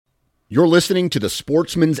You're listening to the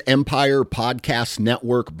Sportsman's Empire Podcast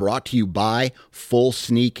Network, brought to you by Full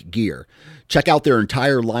Sneak Gear. Check out their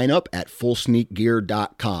entire lineup at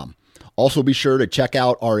fullsneakgear.com. Also be sure to check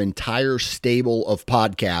out our entire stable of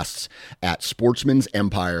podcasts at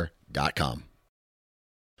sportsmansempire.com.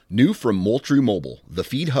 New from Moultrie Mobile, the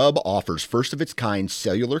Feed Hub offers first-of-its-kind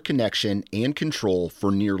cellular connection and control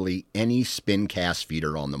for nearly any spin cast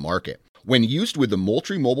feeder on the market. When used with the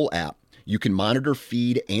Moultrie Mobile app, you can monitor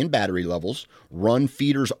feed and battery levels, run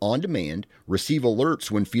feeders on demand, receive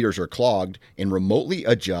alerts when feeders are clogged, and remotely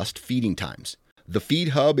adjust feeding times. The Feed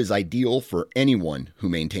Hub is ideal for anyone who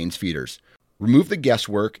maintains feeders. Remove the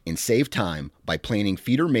guesswork and save time by planning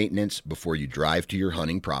feeder maintenance before you drive to your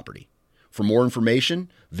hunting property. For more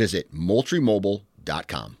information, visit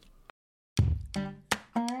moultriemobile.com.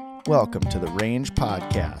 Welcome to the Range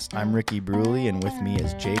Podcast. I'm Ricky Bruley, and with me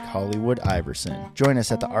is Jake Hollywood Iverson. Join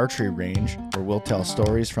us at the archery range, where we'll tell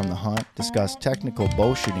stories from the hunt, discuss technical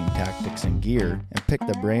bow shooting tactics and gear, and pick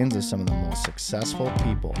the brains of some of the most successful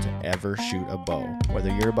people to ever shoot a bow.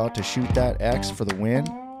 Whether you're about to shoot that X for the win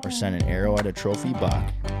or send an arrow at a trophy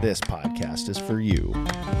buck, this podcast is for you.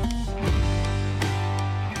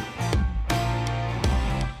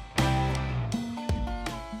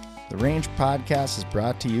 The Range Podcast is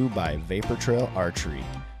brought to you by Vapor Trail Archery,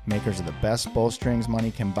 makers of the best bowstrings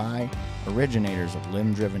money can buy, originators of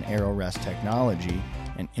limb-driven arrow rest technology,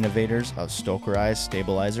 and innovators of Stokerized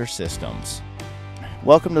stabilizer systems.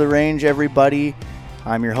 Welcome to the Range, everybody.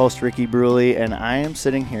 I'm your host, Ricky Bruley, and I am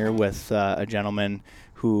sitting here with a gentleman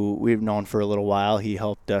who we've known for a little while. He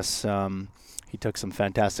helped us. He took some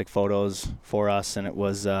fantastic photos for us, and it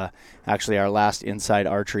was actually our last Inside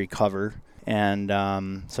Archery cover. And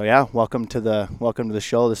welcome to the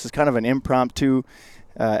show. This is kind of an impromptu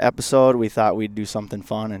episode. We thought we'd do something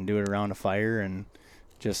fun and do it around a fire and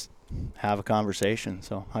just have a conversation.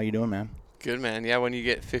 So how you doing, man? Good, man. Yeah, when you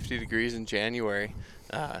get 50 degrees in January,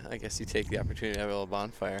 I guess you take the opportunity to have a little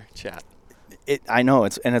bonfire chat. I know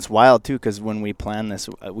it's wild too, because when we planned this,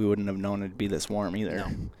 we wouldn't have known it'd be this warm either. No.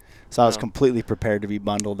 So I was completely prepared to be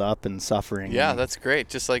bundled up and suffering. Yeah, that's great.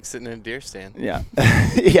 Just like sitting in a deer stand. Yeah.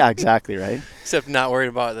 Yeah, exactly, right? Except not worried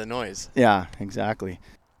about the noise. Yeah, exactly.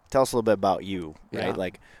 Tell us a little bit about you, right? Yeah.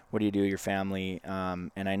 Like, what do you do, your family?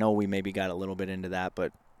 And I know we maybe got a little bit into that,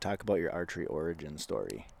 but talk about your archery origin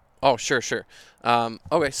story. Oh, sure.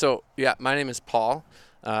 Okay, so, yeah, my name is Paul.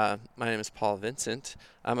 My name is Paul Vincent.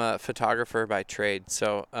 I'm a photographer by trade.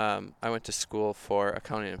 So I went to school for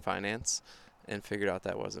accounting and finance and figured out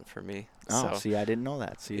that wasn't for me. Oh, see, I didn't know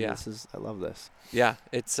that. See, yeah. I love this. Yeah,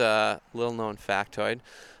 it's a little-known factoid.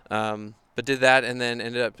 But did that and then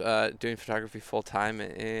ended up doing photography full-time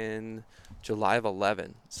in July of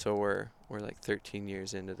 11. So we're like 13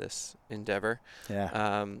 years into this endeavor.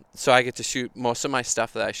 Yeah. So I get to shoot. Most of my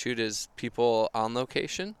stuff that I shoot is people on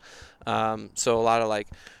location. So a lot of like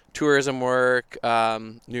tourism work,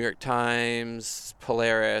 New York Times,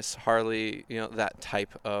 Polaris, Harley, that type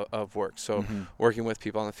of work. So working with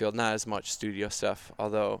people on the field, not as much studio stuff,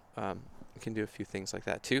 although we can do a few things like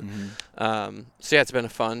that too. So yeah, it's been a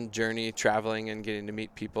fun journey traveling and getting to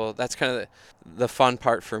meet people. That's kind of the fun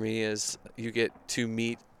part for me, is you get to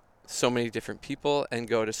meet so many different people and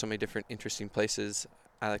go to so many different interesting places.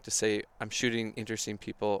 I like to say I'm shooting interesting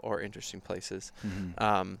people or interesting places.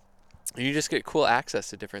 And you just get cool access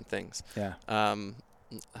to different things. Yeah. The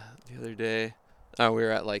other day, we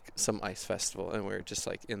were at like some ice festival, and we were just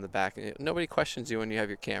like in the back. And nobody questions you when you have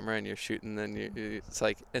your camera and you're shooting. Then it's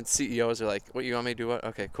like, and CEOs are like, "What, you want me to do? What?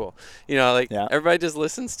 Okay, cool." Everybody just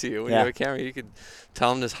listens to you when you have a camera. You could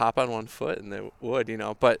tell them just hop on one foot, and they would,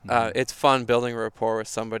 But it's fun building a rapport with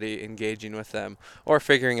somebody, engaging with them, or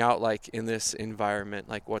figuring out like in this environment,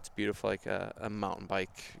 like what's beautiful, like a mountain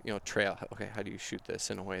bike, trail. Okay, how do you shoot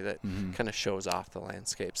this in a way that kind of shows off the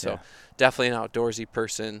landscape? So definitely an outdoorsy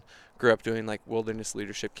person. Grew up doing like wilderness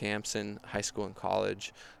leadership camps in high school and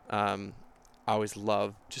college. I always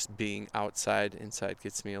love just being outside. Inside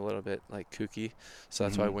gets me a little bit like kooky, so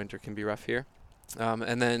that's why winter can be rough here.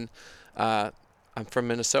 And then I'm from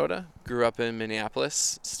Minnesota. Grew up in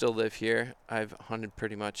Minneapolis. Still live here. I've hunted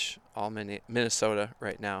pretty much all Minnesota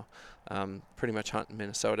right now. Pretty much hunt in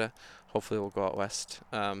Minnesota. Hopefully we'll go out west.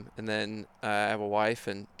 And then I have a wife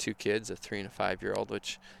and 2 kids, a 3 and a 5-year-old,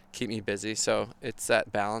 which keep me busy. So it's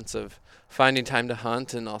that balance of finding time to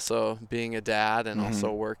hunt and also being a dad and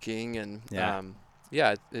also working. And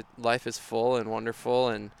life is full and wonderful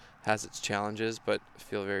and has its challenges, but I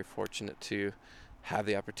feel very fortunate to have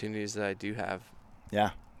the opportunities that I do have. Yeah,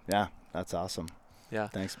 that's awesome. Yeah.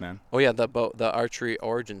 Thanks, man. Oh yeah, the archery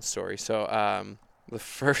origin story. So the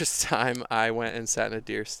first time I went and sat in a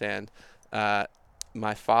deer stand,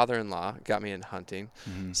 my father-in-law got me into hunting.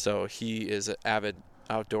 Mm-hmm. So he is an avid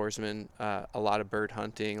outdoorsman, a lot of bird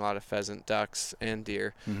hunting, a lot of pheasant, ducks, and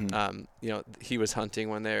deer. Mm-hmm. He was hunting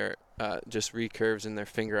when they're just recurves and their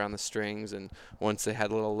finger on the strings, and once they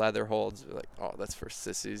had little leather holds, like, oh, that's for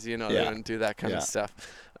sissies, they wouldn't do that kind of stuff.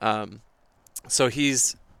 So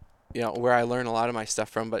he's, where I learn a lot of my stuff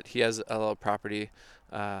from, but he has a little property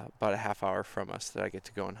about a half hour from us that I get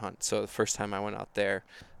to go and hunt. So the first time I went out there,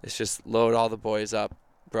 it's just load all the boys up,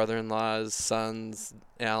 brother-in-laws, sons,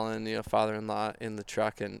 Alan, father-in-law, in the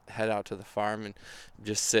truck and head out to the farm and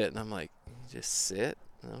just sit. And I'm like, just sit?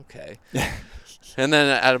 Okay. And then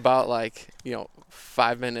at about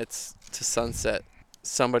 5 minutes to sunset,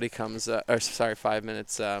 somebody comes, 5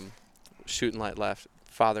 minutes shooting light left,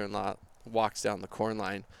 father-in-law walks down the corn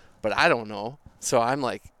line, but I don't know. So I'm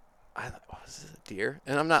like, is this a deer?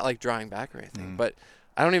 And I'm not drawing back or anything, but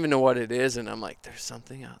I don't even know what it is. And I'm like, there's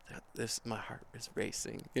something out there. My heart is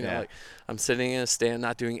racing. I'm sitting in a stand,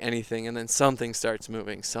 not doing anything. And then something starts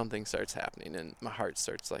moving, something starts happening. And my heart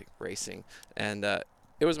starts racing. And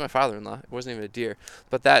it was my father-in-law. It wasn't even a deer.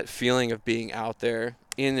 But that feeling of being out there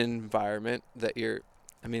in an environment that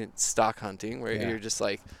it's stock hunting where you're just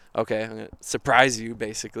like, okay, I'm going to surprise you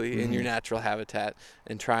basically in your natural habitat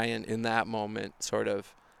and try and in that moment sort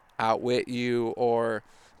of outwit you or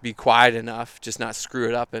be quiet enough, just not screw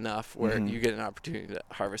it up enough where you get an opportunity to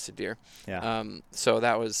harvest a deer. Yeah. So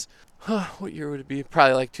that was, what year would it be?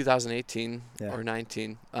 Probably 2018 or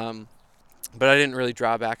 19. But I didn't really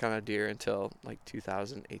draw back on a deer until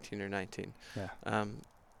 2018 or 19. Yeah.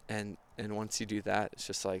 And once you do that, it's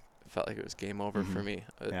just felt like it was game over for me.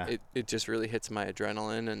 It just really hits my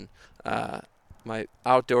adrenaline and my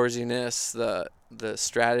outdoorsiness, the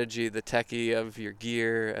strategy, the techie of your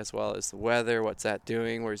gear, as well as the weather. What's that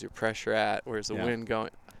doing? Where's your pressure at? Where's the wind going?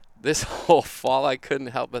 This whole fall, I couldn't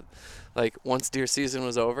help but once deer season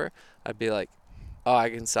was over, I'd be like, oh, I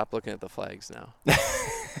can stop looking at the flags now.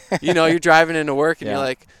 You're driving into work and you're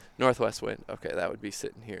like, northwest wind. Okay, that would be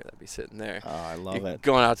sitting here. That'd be sitting there. Oh, I love it.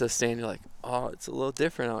 Going out to the stand, you're like, oh, it's a little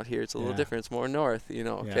different out here. It's a little different. It's more north.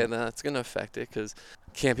 Okay, then that's going to affect it because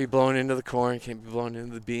can't be blown into the corn, can't be blown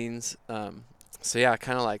into the beans. So yeah,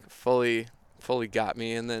 kind of fully got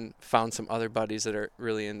me, and then found some other buddies that are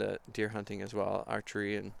really into deer hunting as well,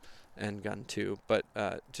 archery and gun too. But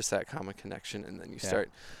just that common connection, and then you start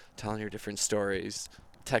telling your different stories,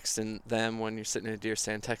 texting them when you're sitting in a deer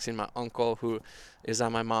stand, texting my uncle who is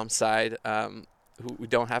on my mom's side, who we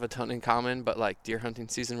don't have a ton in common, but deer hunting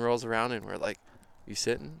season rolls around and we're like, you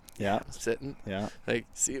sitting? Yeah. I'm sitting. Yeah.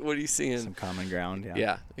 See, what are you seeing? Some common ground. Yeah.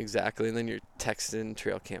 Yeah, exactly. And then you're texting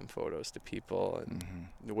trail cam photos to people and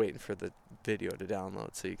you're waiting for the video to download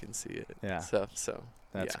so you can see it. Yeah. So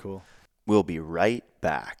that's cool. We'll be right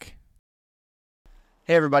back.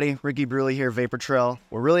 Hey everybody, Ricky Bruley here, Vapor Trail.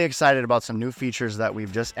 We're really excited about some new features that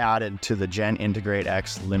we've just added to the Gen Integrate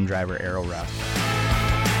X Limb Driver Arrow Rest.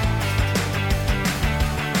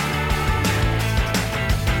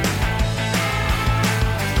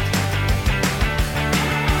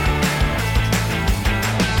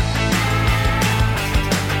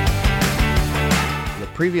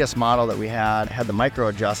 Previous model that we had the micro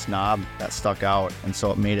adjust knob that stuck out, and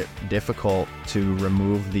so it made it difficult to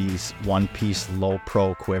remove these one-piece low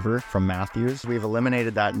pro quiver from Matthews. We've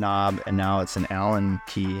eliminated that knob, and now it's an Allen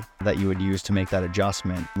key that you would use to make that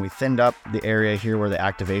adjustment. We thinned up the area here where the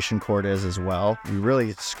activation cord is as well. We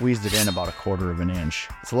really squeezed it in about 1/4 of an inch.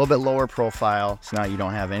 It's a little bit lower profile, so now you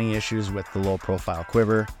don't have any issues with the low profile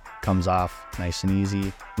quiver. Comes off nice and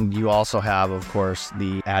easy. You also have, of course,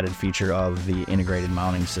 the added feature of the integrated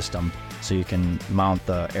mounting system, so you can mount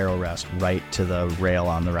the arrow rest right to the rail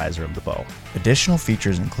on the riser of the bow. Additional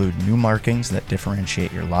features include new markings that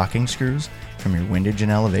differentiate your locking screws from your windage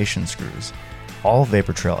and elevation screws. All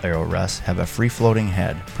Vapor Trail arrow rests have a free-floating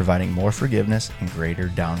head, providing more forgiveness and greater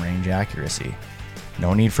downrange accuracy.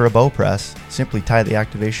 No need for a bow press. Simply tie the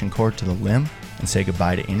activation cord to the limb and say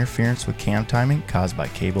goodbye to interference with cam timing caused by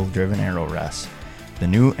cable-driven arrow rests. The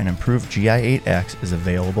new and improved GI8X is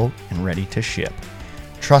available and ready to ship.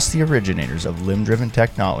 Trust the originators of limb-driven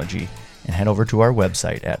technology and head over to our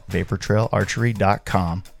website at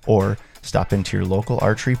vaportrailarchery.com or stop into your local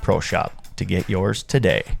archery pro shop to get yours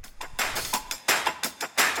today.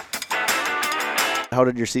 How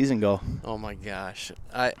did your season go? Oh my gosh.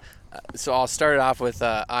 So I'll start it off with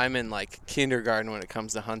I'm in kindergarten when it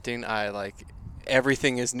comes to hunting.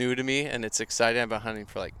 Everything is new to me and it's exciting. I've been hunting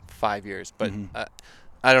for 5 years, but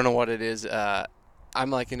I don't know what it is. I'm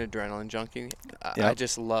an adrenaline junkie. I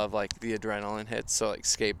just love the adrenaline hits. So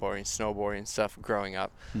skateboarding, snowboarding stuff growing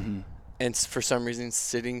up. and for some reason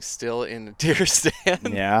sitting still in a deer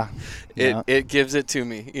stand, Yeah. it gives it to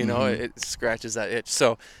me, you know, it scratches that itch.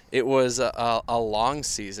 So it was a long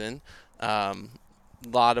season,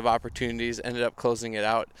 lot of opportunities, ended up closing it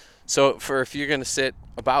out. So if you're going to sit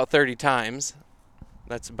about 30 times,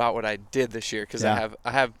 that's about what I did this year, because I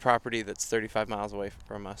have property that's 35 miles away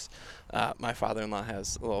from us. My father-in-law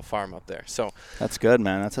has a little farm up there. So That's good,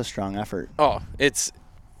 man. That's a strong effort. Oh, it's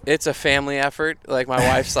a family effort. Like, my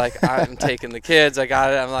wife's like, I'm taking the kids. I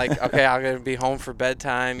got it. I'm like, okay, I'm going to be home for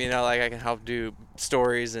bedtime. You know, like, I can help do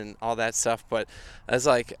stories and all that stuff. But I was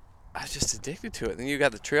like, I was just addicted to it. Then you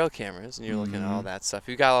got the trail cameras, and you're looking at all that stuff.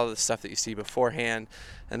 You got all the stuff that you see beforehand,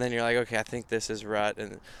 and then you're like, okay, I think this is rut.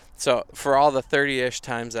 And so for all the 30-ish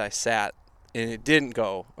times that I sat, and it didn't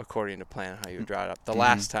go according to plan how you draw it up, the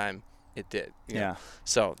last time it did. You know?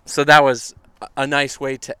 So that was a nice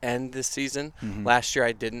way to end this season. Last year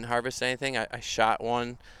I didn't harvest anything. I shot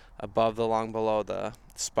one above the lung below the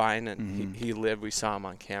spine, and he lived. We saw him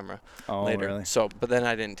on camera later. Really? So, but then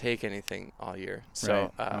I didn't take anything all year.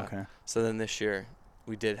 So, okay. So then this year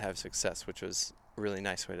we did have success, which was a really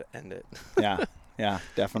nice way to end it. Yeah,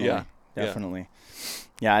 definitely. Definitely.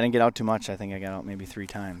 Yeah, I didn't get out too much. I think I got out maybe 3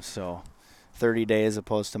 times. So 30 days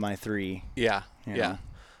opposed to my 3. Yeah. You know?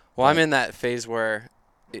 Well, I'm in that phase where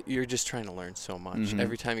you're just trying to learn so much.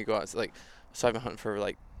 Every time you go out, it's like, so I've been hunting for,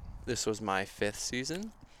 like, this was my 5th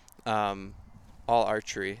season, all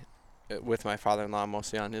archery with my father-in-law,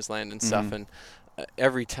 mostly on his land and stuff. And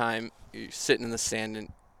every time you're sitting in the stand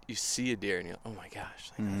and you see a deer and you're like, oh my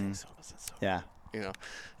gosh, like, I think so. That's so cool. You know,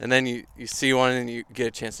 and then you see one and you get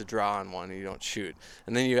a chance to draw on one and you don't shoot,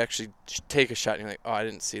 and then you actually take a shot and you're like, oh, I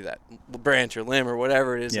didn't see that branch or limb or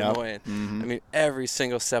whatever it is in the way. And, I mean, every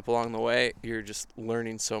single step along the way, you're just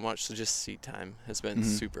learning so much. So just seat time has been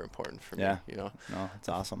super important for me. You know, no, that's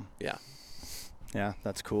awesome. Yeah,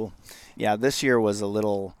 that's cool. Yeah, this year was a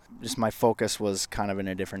little, just my focus was kind of in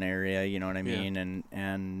a different area, you know what I mean?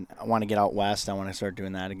 And I want to get out west. I want to start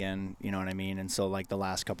doing that again, you know what I mean? And so, like, the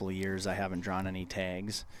last couple of years, I haven't drawn any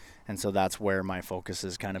tags. And so that's where my focus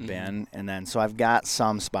has kind of been. And then, so I've got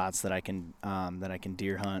some spots that I can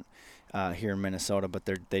deer hunt here in Minnesota, but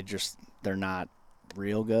they're not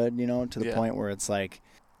real good, you know, to the point where it's like,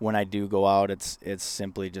 when I do go out, it's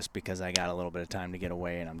simply just because I got a little bit of time to get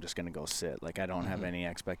away, and I'm just going to go sit. Like, I don't have any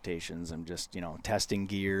expectations. I'm just, you know, testing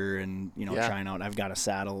gear and, you know, trying out. I've got a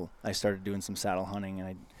saddle. I started doing some saddle hunting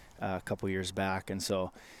and a couple years back. And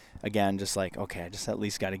so, again, just like, okay, I just at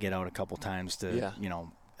least got to get out a couple times to, you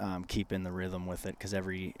know, keep in the rhythm with it. Because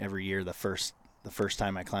every year, the first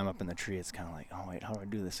time I climb up in the tree, it's kind of like, oh wait, how do I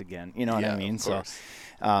do this again? You know what I mean? So,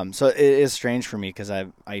 so it is strange for me because I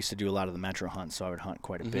used to do a lot of the metro hunts, so I would hunt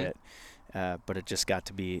quite a bit. But it just got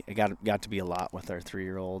to be a lot with our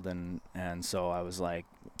 3-year-old, and so I was like,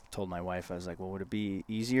 told my wife, I was like, well, would it be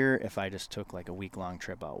easier if I just took like a week-long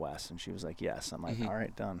trip out west? And she was like, yes. I'm like, all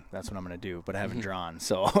right, done. That's what I'm gonna do. But I haven't drawn,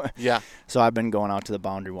 so so I've been going out to the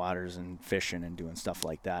boundary waters and fishing and doing stuff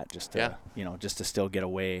like that, just to you know, just to still get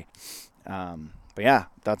away. But yeah,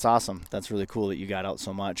 that's awesome. That's really cool that you got out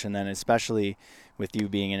so much. And then especially with you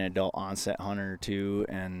being an adult onset hunter too.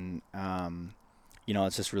 And, you know,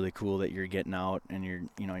 it's just really cool that you're getting out and you're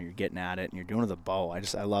getting at it and you're doing it with a bow.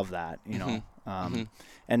 I love that, you know.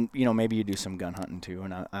 And, you know, maybe you do some gun hunting too.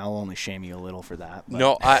 And I'll only shame you a little for that. But.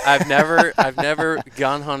 No, I've never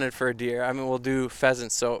gun hunted for a deer. I mean, we'll do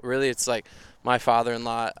pheasants. So really it's like my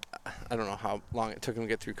father-in-law, I don't know how long it took him to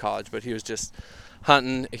get through college, but he was just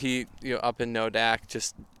hunting. He, you know, up in Nodak,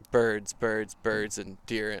 just birds, and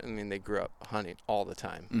deer. I mean, they grew up hunting all the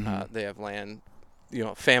time. They have land, you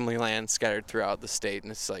know, family land scattered throughout the state,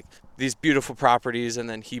 and it's like these beautiful properties. And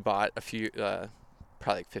then he bought a few, probably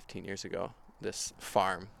like 15 years ago, this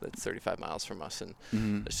farm that's 35 miles from us, and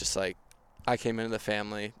it's just like, I came into the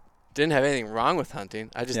family, didn't have anything wrong with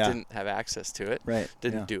hunting. I just didn't have access to it.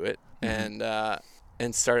 Didn't do it,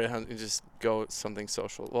 and started hunting. Just go something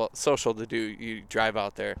social. Well, social to do. You drive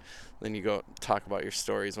out there, then you go talk about your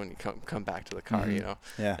stories when you come back to the car. You know.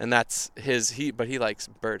 And that's but he likes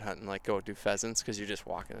bird hunting. Like, go do pheasants because you're just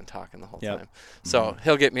walking and talking the whole time. So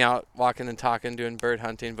he'll get me out walking and talking, doing bird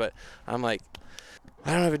hunting. But I'm like,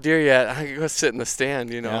 I don't have a deer yet. I can go sit in the stand.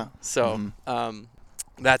 You know. So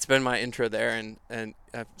that's been my intro there. And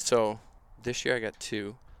so this year I got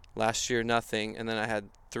 2. Last year nothing, and then I had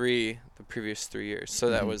 3 the previous 3 years. So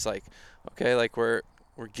that was like, okay, like we're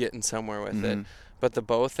getting somewhere with it. But the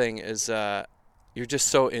bow thing is, you're just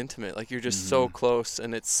so intimate. Like, you're just so close,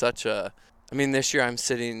 and it's such a. I mean, this year I'm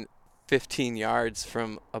sitting 15 yards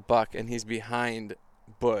from a buck, and he's behind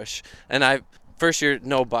bush. And first year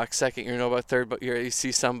no buck, second year no buck, third year you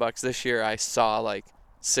see some bucks. This year I saw like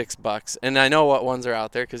 $6. And I know what ones are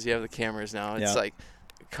out there because you have the cameras now. It's Yeah. like,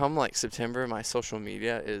 come like September, my social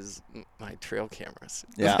media is my trail cameras.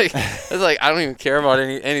 Yeah. It's like I don't even care about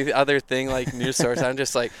any other thing like news source. I'm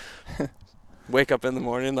just like, wake up in the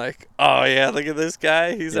morning like, oh yeah, look at this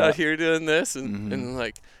guy. He's out here doing this. And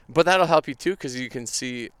like, but that'll help you too because you can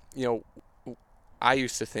see, I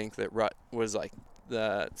used to think that rut was like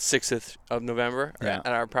the 6th of November at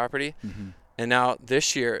our property. And now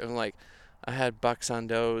this year, I'm like, I had bucks on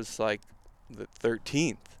does like the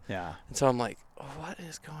 13th. Yeah. And so I'm like, what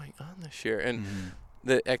is going on this year? And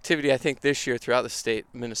the activity, I think this year throughout the state,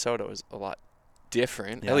 Minnesota was a lot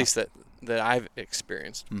different, at least that I've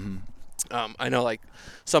experienced. I know like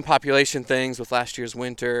some population things with last year's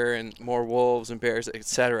winter and more wolves and bears,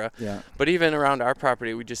 etc. Yeah. But even around our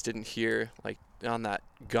property, we just didn't hear like on that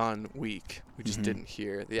gun week, we just didn't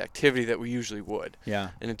hear the activity that we usually would. Yeah.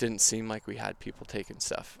 And it didn't seem like we had people taking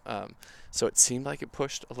stuff. So it seemed like it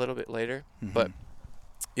pushed a little bit later. But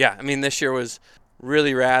yeah, I mean, this year was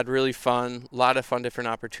really rad, really fun, a lot of fun different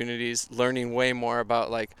opportunities, learning way more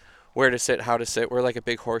about like where to sit, how to sit. We're like a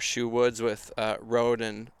big horseshoe woods with road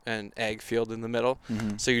and ag field in the middle.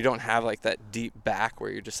 So you don't have like that deep back where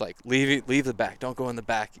you're just like, leave the back, don't go in the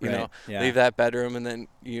back, you know, leave that bedroom. And then,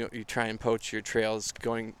 you try and poach your trails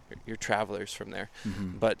your travelers from there.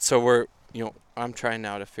 But so we're, I'm trying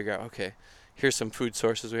now to figure out, okay, here's some food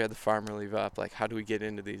sources. We had the farmer leave up. Like, how do we get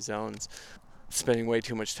into these zones? Spending way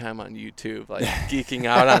too much time on YouTube, like geeking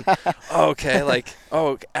out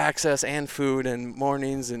on, access and food and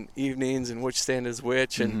mornings and evenings and which stand is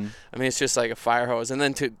which. And I mean, it's just like a fire hose. And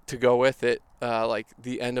then to go with it, like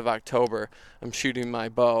the end of October, I'm shooting my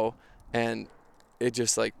bow and it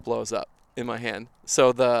just like blows up in my hand.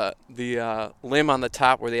 So the limb on the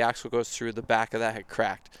top where the axle goes through, the back of that had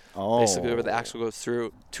cracked. Basically where the axle goes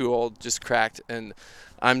through, too old, just cracked. And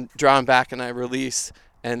I'm drawing back and I release.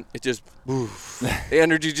 And it just, the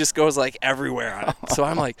energy just goes like everywhere on it. So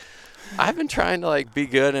I'm like, I've been trying to like be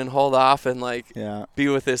good and hold off and like be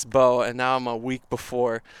with this bow. And now I'm a week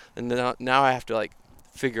before. And now I have to like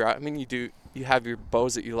figure out. I mean, you have your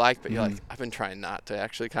bows that you like, but you're like, I've been trying not to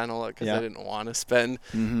actually kind of look because I didn't want to spend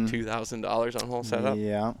 $2,000 on whole setup.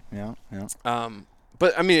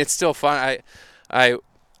 But I mean, it's still fun. I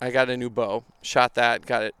got a new bow, shot that,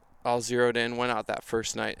 got it all zeroed in, went out that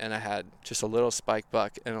first night, and I had just a little spike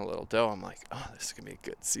buck and a little doe. I'm like, oh, this is gonna be a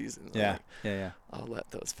good season. I'll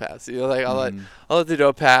let those pass. I'll let the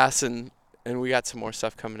doe pass, and we got some more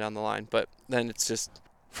stuff coming down the line. But then it's just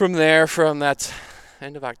from that's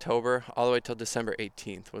end of October all the way till December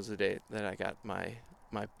 18th was the day that I got my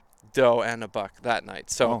doe and a buck that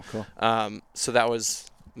night. So, so that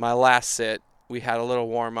was my last sit. We had a little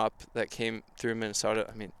warm up that came through Minnesota.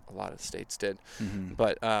 I mean, a lot of states did,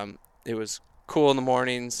 but it was cool in the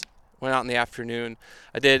mornings. Went out in the afternoon.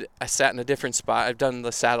 I sat in a different spot. I've done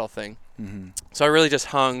the saddle thing, so I really just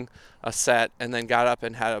hung a set and then got up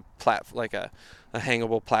and had a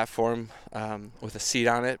hangable platform with a seat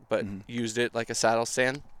on it, but used it like a saddle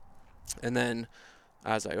stand. And then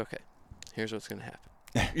I was like, okay, here's what's gonna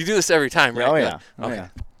happen. You do this every time, right?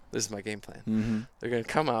 This is my game plan. They're gonna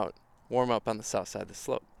come out, warm up on the south side of the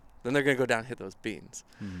slope. Then they're going to go down and hit those beans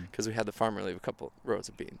because we had the farmer leave a couple rows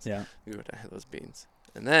of beans. We go down and hit those beans.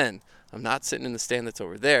 And then I'm not sitting in the stand that's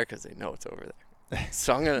over there because they know it's over there.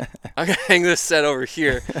 So I'm gonna hang this set over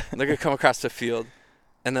here, and they're going to come across the field,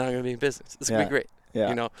 and then I'm going to be in business. It's going to be great.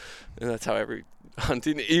 And that's how every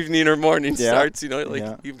hunting evening or morning starts,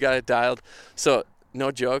 you've got it dialed. So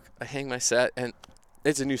no joke, I hang my set, and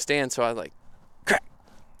it's a new stand, so I like,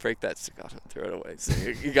 break that stick out and throw it away. So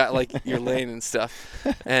you got like your lane and stuff,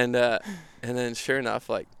 and then sure enough,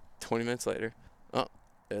 like 20 minutes later, oh,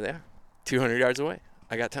 there they are, 200 yards away.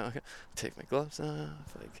 I got time. Okay, take my gloves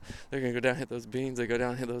off. Like they're gonna go down and hit those beans. I go down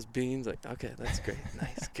and hit those beans. Like okay, that's great,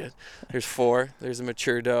 nice, good. There's 4. There's a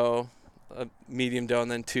mature doe, a medium doe, and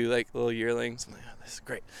then 2 like little yearlings. I'm like, oh, this is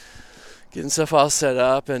great. Getting stuff all set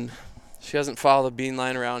up, and she doesn't follow the bean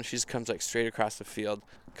line around. She just comes like straight across the field.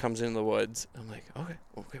 Comes into the woods. I'm like,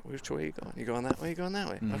 okay, which way are you going? You going that way? You going that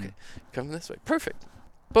way? Okay, coming this way. Perfect.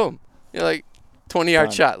 Boom. You're like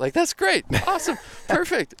 20-yard shot. Like that's great. Awesome.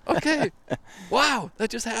 Perfect. Okay. Wow, that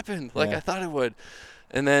just happened. Like I thought it would.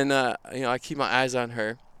 And then I keep my eyes on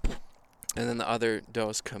her, and then the other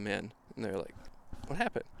does come in, and they're like, what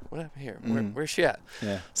happened? What happened here? Where's she at?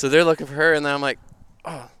 So they're looking for her, and then I'm like,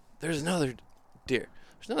 oh, there's another deer.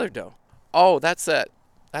 There's another doe. Oh, that's that.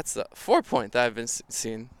 That's the 4-point that I've been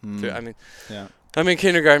seeing. I mean, I'm in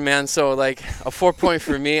kindergarten, man. So like a 4-point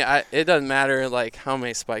for me, it doesn't matter like how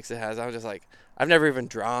many spikes it has. I'm just like, I've never even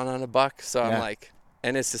drawn on a buck. So I'm like,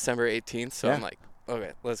 and it's December 18th. So I'm like,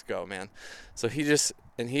 okay, let's go, man. So he just,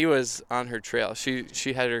 and he was on her trail.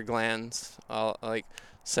 She had her glands all like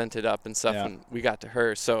scented up and stuff, and we got to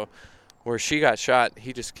her. So where she got shot,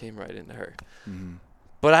 he just came right into her. Mm-hmm.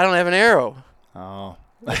 But I don't have an arrow. Oh.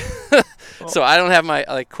 So I don't have my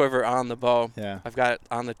like quiver on the bow. Yeah. I've got it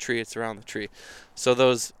on the tree. It's around the tree. So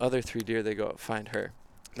those other 3 deer, they go find her.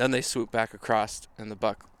 Then they swoop back across, and the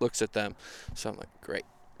buck looks at them. So I'm like, great.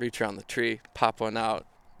 Reach around the tree, pop one out,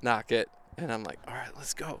 knock it, and I'm like, all right,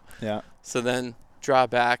 let's go. Yeah. So then draw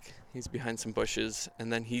back. He's behind some bushes,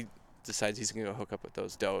 and then he decides he's going to go hook up with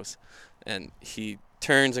those does. And he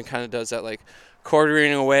turns and kind of does that, like,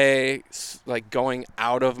 quartering away, like going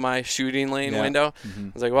out of my shooting lane window. Mm-hmm.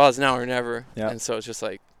 I was like, well, it's now or never. Yeah. And so it's just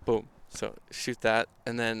like, boom. So shoot that.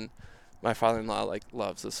 And then my father-in-law, like,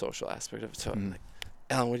 loves the social aspect of it. So I'm like,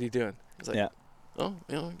 Alan, what are you doing? He's like, oh,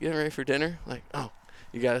 getting ready for dinner. I'm like, oh,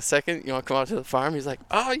 you got a second? You want to come out to the farm? He's like,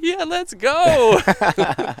 oh, yeah, let's go.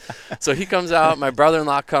 So he comes out. My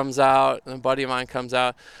brother-in-law comes out. And a buddy of mine comes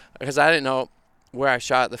out. Because I didn't know where I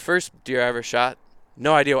shot. The first deer I ever shot,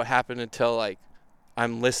 no idea what happened until, like,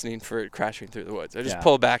 I'm listening for it crashing through the woods. I just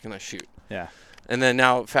pull back and I shoot. Yeah. And then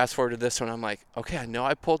now fast forward to this one, I'm like, okay, I know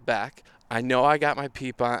I pulled back. I know I got my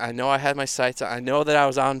peep on. I know I had my sights on. I know that I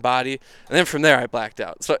was on body. And then from there, I blacked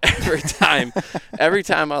out. So every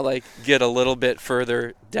time I, like, get a little bit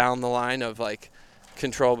further down the line of, like,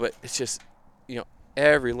 control, but it's just,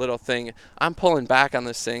 every little thing. I'm pulling back on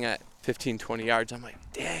this thing at 15, 20 yards. I'm like,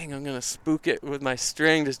 dang, I'm going to spook it with my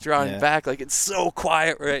string just drawing back. Like, it's so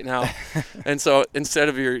quiet right now. And so instead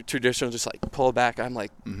of your traditional just, like, pull back, I'm,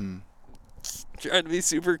 like, trying to be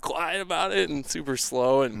super quiet about it and super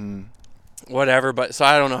slow and whatever. But so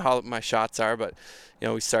I don't know how my shots are, but,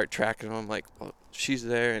 we start tracking them. I'm like, well, she's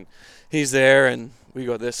there and he's there, and we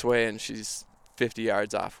go this way, and she's 50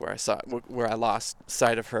 yards off where I lost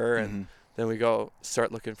sight of her. And then we go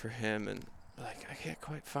start looking for him, and like, I can't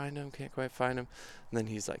quite find him. And then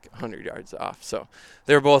he's like 100 yards off. So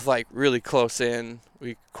they're both like really close in.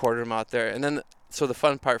 We quartered them out there. And then, so the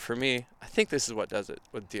fun part for me, I think this is what does it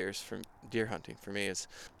with deer hunting for me, is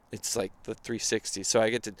it's like the 360. So I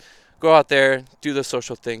get to go out there, do the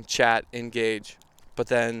social thing, chat, engage, but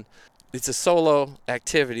then it's a solo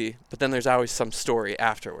activity, but then there's always some story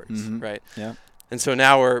afterwards, right? Yeah. And so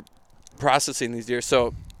now we're processing these deer.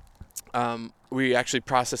 So, we actually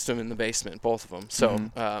processed them in the basement, both of them.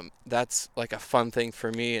 So that's like a fun thing for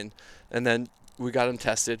me. And then we got them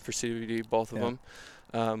tested for CWD, both of them.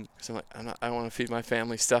 Because I'm like, I want to feed my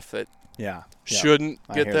family stuff that shouldn't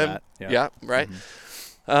get them. Yeah, right.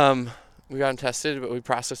 We got them tested, but we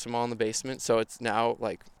processed them all in the basement. So it's now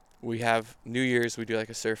like we have New Year's, we do like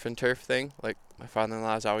a surf and turf thing. Like my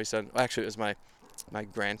father-in-law has always done. Well, actually, it was my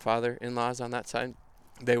grandfather-in-law's on that side.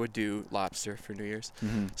 They would do lobster for New Year's.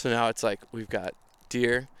 So now it's like we've got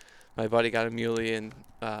deer. My buddy got a muley in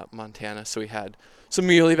Montana, so we had some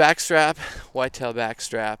muley backstrap, whitetail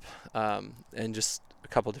backstrap, and just a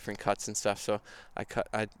couple different cuts and stuff. So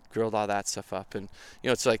I grilled all that stuff up, and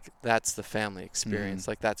it's like that's the family experience.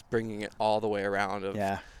 Like that's bringing it all the way around of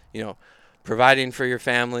providing for your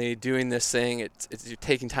family, doing this thing. It's you're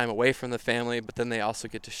taking time away from the family, but then they also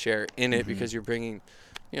get to share in it because you're bringing,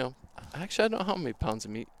 actually, I don't know how many pounds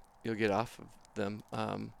of meat you'll get off of them.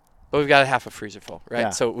 But we've got a half a freezer full, right? Yeah.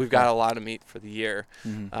 So we've got a lot of meat for the year.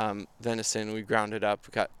 Venison, we ground it up.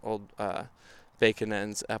 We got old bacon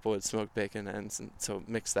ends, applewood smoked bacon ends, and so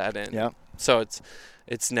mix that in. Yeah. So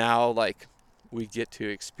it's now like we get to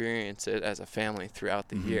experience it as a family throughout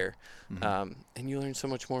the year. And you learn so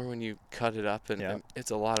much more when you cut it up, and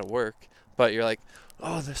it's a lot of work. But you're like,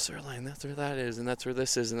 oh, the sirloin, that's where that is, and that's where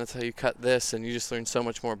this is, and that's how you cut this, and you just learn so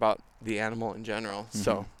much more about the animal in general.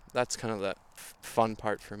 So that's kind of the fun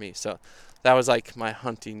part for me. So that was like my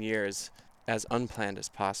hunting years, as unplanned as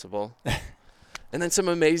possible. And then some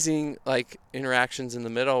amazing like interactions in the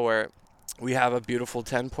middle where we have a beautiful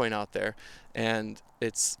 10-point out there, and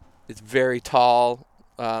it's very tall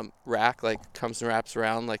rack, like comes and wraps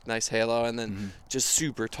around, like nice halo, and then just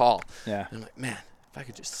super tall. Yeah. And I'm like, man, if I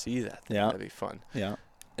could just see that, that'd be fun. Yeah.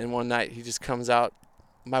 And one night he just comes out.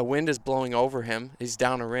 My wind is blowing over him. He's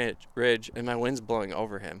down a ridge, and my wind's blowing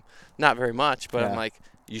over him. Not very much, but I'm like,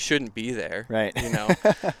 you shouldn't be there. Right.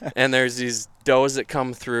 And there's these does that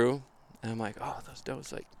come through, and I'm like, oh, those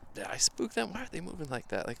does, like, did I spook them? Why are they moving like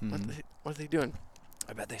that? Like, what are they doing?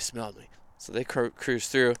 I bet they smelled me. So they cruise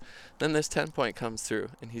through. Then this 10-point comes through,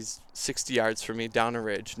 and he's 60 yards from me down a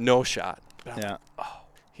ridge, no shot. But I'm like, oh.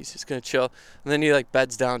 He's just going to chill. And then he, like,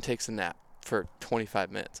 beds down, takes a nap for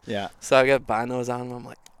 25 minutes. Yeah. So I got binos on him. I'm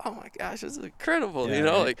like, oh, my gosh, this is incredible.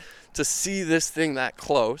 Like, to see this thing that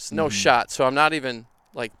close, no shot. So I'm not even,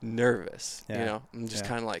 like, nervous, I'm just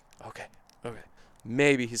kind of like, okay.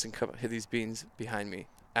 maybe he's going to hit these beans behind me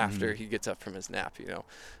after he gets up from his nap,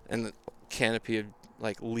 and the canopy of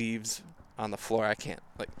like leaves on the floor. I can't,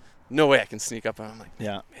 like, no way I can sneak up on him. I'm like,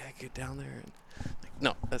 Yeah. may I get down there? And like,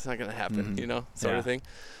 no, that's not going to happen, sort Yeah. of thing.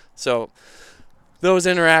 So those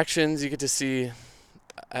interactions, you get to see,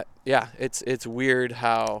 it's weird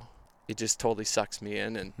how it just totally sucks me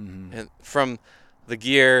in. And from the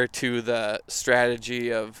gear to the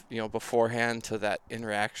strategy of, beforehand to that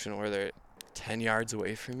interaction where they're 10 yards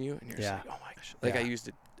away from you and you're just like, oh my gosh. Like I used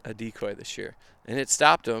a decoy this year and it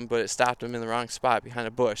stopped him, but it stopped him in the wrong spot behind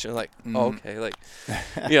a bush. And like, oh, okay. Like,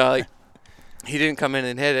 like he didn't come in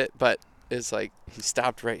and hit it, but it's like he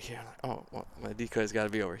stopped right here. I'm like, oh, well, my decoy's got to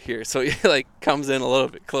be over here. So he like comes in a little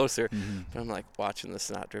bit closer. But I'm like watching the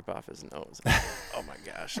snot drip off his nose. I'm like, oh my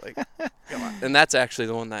gosh, like, come on. And that's actually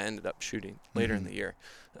the one that I ended up shooting later in the year.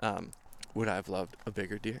 Would I have loved a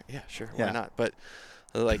bigger deer? Yeah, sure, why not? But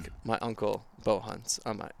like my uncle bow hunts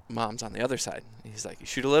on my mom's on the other side. He's like, you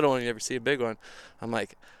shoot a little one, you never see a big one. I'm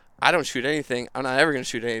like, I don't shoot anything. I'm not ever gonna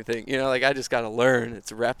shoot anything. Like I just got to learn.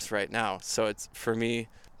 It's reps right now. So it's for me.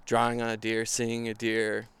 Drawing on a deer, seeing a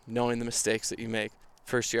deer, knowing the mistakes that you make.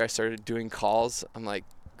 First year I started doing calls. I'm like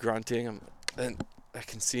grunting. And I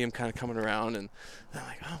can see him kind of coming around. And I'm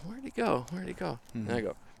like, oh, where'd he go? And I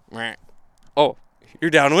go, Meh. Oh, you're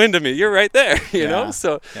downwind of me. You're right there. You know?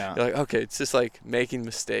 So you're like, okay, it's just like making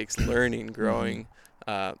mistakes, learning, growing.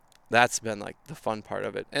 That's been like the fun part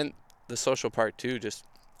of it. And the social part too, just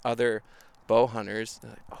other bow hunters.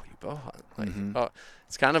 They're like, oh, you bow hunt. Like, oh,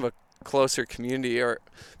 it's kind of a closer community, or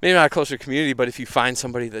maybe not a closer community, but if you find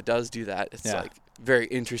somebody that does do that, it's like very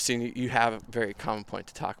interesting. You have a very common point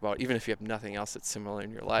to talk about, even if you have nothing else that's similar in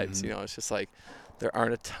your lives. It's just like there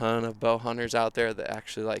aren't a ton of bow hunters out there that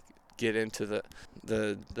actually like get into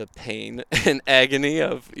the pain and agony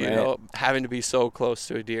of having to be so close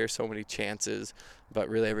to a deer, so many chances, but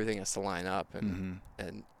really everything has to line up, and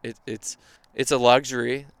it's a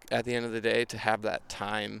luxury at the end of the day to have that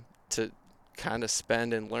time to kind of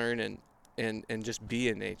spend and learn and just be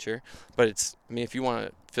in nature. But if you want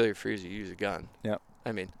to fill your freezer, you use a gun.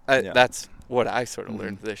 That's what I sort of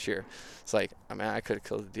learned this year. It's like, I could have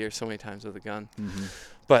killed a deer so many times with a gun,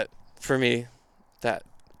 but for me that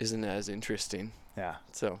isn't as interesting.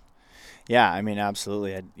 So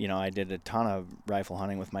absolutely. I did a ton of rifle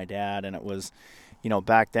hunting with my dad, and it was,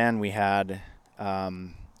 back then we had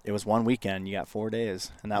it was one weekend, you got 4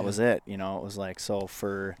 days, and that was it. It was like, so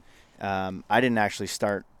for I didn't actually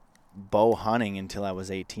start bow hunting until I was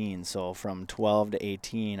 18. So from 12 to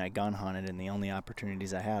 18, I gun hunted, and the only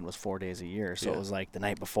opportunities I had was 4 days a year. So it was like the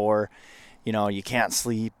night before, you can't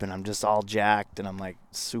sleep, and I'm just all jacked, and I'm like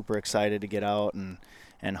super excited to get out and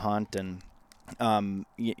hunt. And, and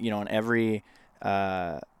every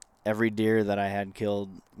deer that I had killed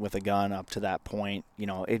with a gun up to that point,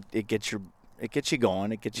 it gets you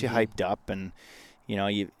going, it gets you hyped up, and,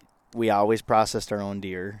 we always processed our own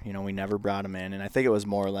deer. We never brought them in. And I think it was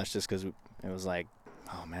more or less just because it was like,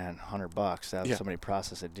 oh, man, $100 to have somebody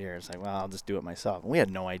process a deer. It's like, well, I'll just do it myself. And we had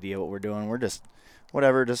no idea what we're doing. We're just,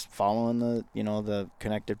 just following the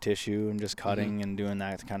connective tissue and just cutting and doing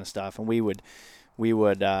that kind of stuff. And we would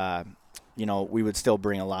still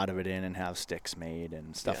bring a lot of it in and have sticks made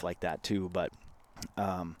and stuff like that too. But,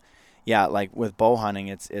 like with bow hunting,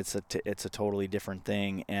 it's a totally different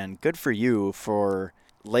thing. And good for you for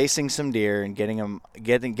lacing some deer and getting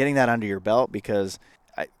that under your belt, because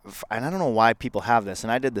I don't know why people have this,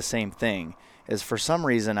 and I did the same thing. Is for some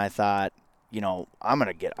reason I thought, I'm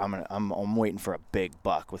waiting for a big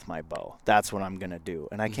buck with my bow. That's what I'm gonna do.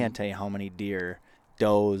 And I can't tell you how many deer,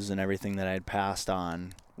 does and everything that I had passed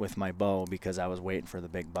on with my bow because I was waiting for the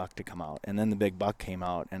big buck to come out. And then the big buck came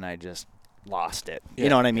out, and I just lost it. You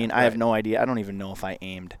know what I mean? I have no idea. I don't even know if I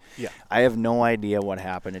aimed. I have no idea what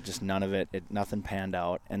happened. It just, nothing panned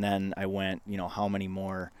out. And then I went, how many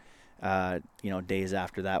more, days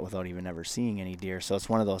after that without even ever seeing any deer. So it's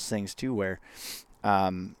one of those things too where,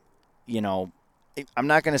 I'm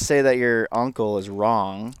not going to say that your uncle is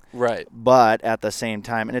wrong. Right. But at the same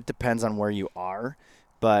time, and it depends on where you are,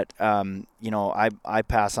 but, I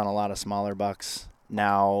pass on a lot of smaller bucks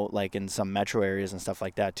now, like in some metro areas and stuff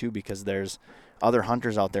like that too, because there's other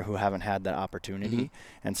hunters out there who haven't had that opportunity.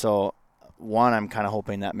 And so I'm kind of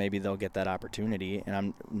hoping that maybe they'll get that opportunity, and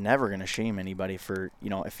I'm never going to shame anybody for,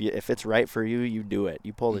 if it's right for you, you do it,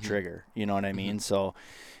 you pull the trigger, you know what I mean? So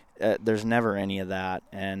there's never any of that.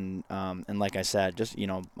 And like I said, just,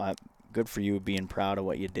 good for you being proud of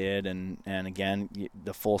what you did. And again,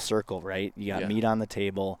 the full circle, right? You got meat on the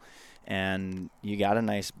table, and you got a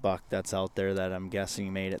nice buck that's out there that I'm guessing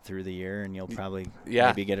you made it through the year, and you'll probably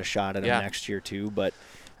maybe get a shot at him next year too. But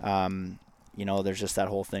you know, there's just that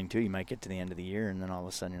whole thing too. You might get to the end of the year and then all of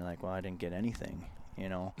a sudden you're like, well, I didn't get anything, you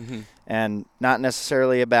know. And not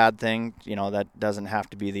necessarily a bad thing, you know. That doesn't have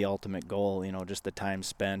to be the ultimate goal, you know, just the time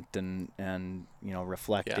spent and you know,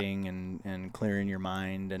 reflecting and clearing your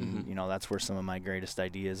mind. And you know, that's where some of my greatest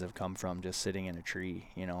ideas have come from, just sitting in a tree,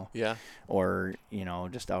 you know. Or, you know,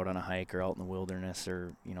 just out on a hike or out in the wilderness,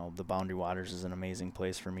 or, you know, the Boundary Waters is an amazing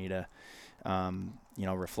place for me to you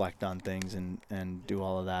know, reflect on things and do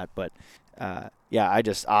all of that. But yeah,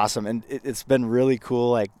 awesome. And it's been really cool,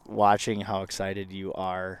 like, watching how excited you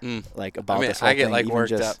are, like, about this whole thing. I get, like,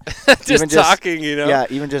 worked up just talking, you know? Yeah,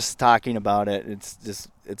 even just talking about it,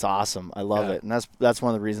 it's awesome. I love it. And that's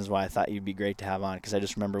one of the reasons why I thought you'd be great to have on, because I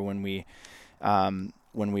just remember when we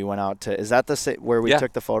went out to, is that where we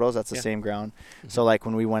took the photos? That's the same ground. So, like,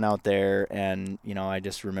 when we went out there, and, you know, I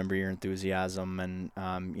just remember your enthusiasm, and,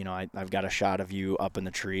 you know, I've got a shot of you up in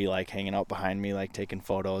the tree, like, hanging out behind me, like, taking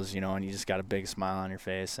photos, you know, and you just got a big smile on your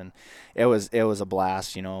face. And it was a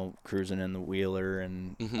blast, you know, cruising in the Wheeler.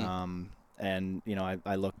 And, and, you know,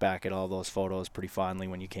 I look back at all those photos pretty fondly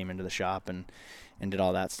when you came into the shop and did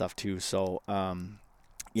all that stuff too. So,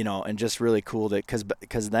 you know, and just really cool that,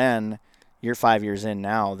 because then, you're 5 years in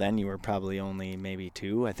now, then you were probably only maybe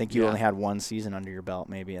 2. I think you only had 1 season under your belt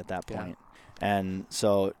maybe at that point. And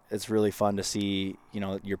so it's really fun to see, you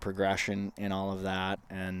know, your progression in all of that,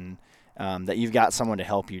 and that you've got someone to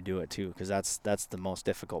help you do it too, because that's the most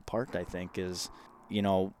difficult part, I think, is, you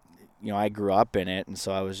know, I grew up in it, and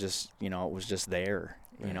so I was just, you know, it was just there.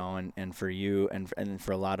 You know, and for you and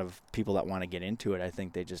for a lot of people that want to get into it, I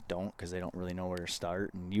think they just don't, because they don't really know where to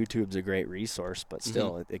start. And YouTube's a great resource, but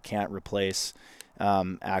still, it can't replace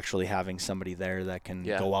actually having somebody there that can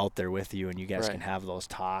go out there with you, and you guys can have those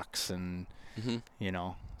talks, and you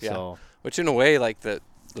know. So, which in a way, like the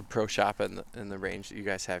pro shop and the range that you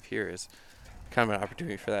guys have here is kind of an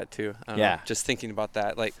opportunity for that too. I don't know, just thinking about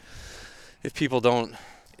that, like, if people don't,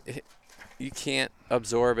 you can't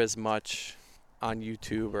absorb as much on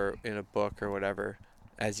YouTube or in a book or whatever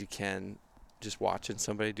as you can just watching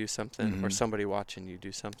somebody do something, or somebody watching you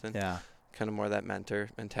do something. Kind of more that mentor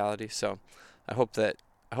mentality. So I hope that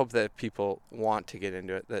people want to get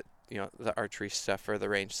into it, that, you know, the archery stuff or the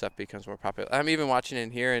range stuff becomes more popular. I'm even watching in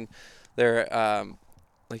here, and they're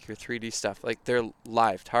like your 3D stuff, like, they're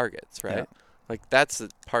live targets, right? Like, that's the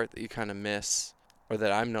part that you kind of miss, or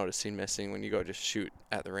that I'm noticing missing, when you go just shoot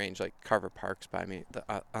at the range, like Carver Park's by me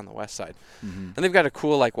on the west side. And they've got a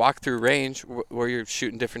cool, like, walk-through range where you're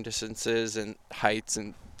shooting different distances and heights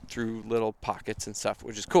and through little pockets and stuff,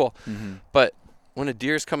 which is cool. But when a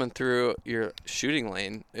deer's coming through your shooting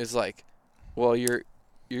lane, is like, well, you're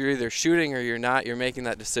either shooting or you're not. You're making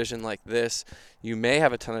that decision like this. You may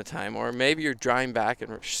have a ton of time, or maybe you're drawing back and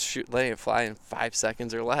letting it fly in 5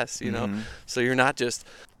 seconds or less, you know? So you're not just...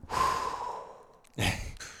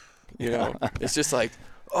 you know, it's just like,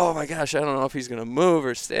 oh my gosh, I don't know if he's gonna move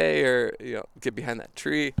or stay, or, you know, get behind that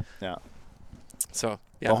tree. So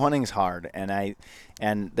well, hunting's hard,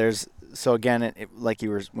 and there's, so again, like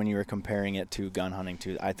when you were comparing it to gun hunting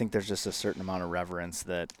too, I think there's just a certain amount of reverence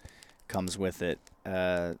that comes with it,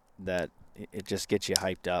 that it just gets you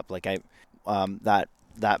hyped up. Like,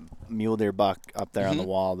 that mule deer buck up there on the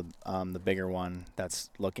wall, the bigger one that's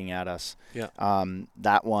looking at us.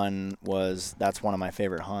 That's one of my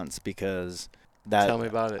favorite hunts, because tell me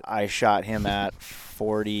about it. I shot him at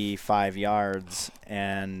 45 yards,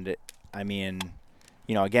 and I mean,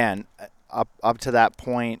 you know, again, up to that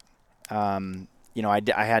point, you know, I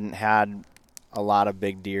hadn't had a lot of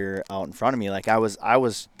big deer out in front of me. Like, I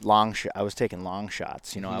was taking long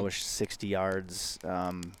shots, you know. I was 60 yards,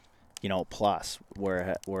 you know, plus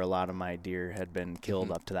where a lot of my deer had been killed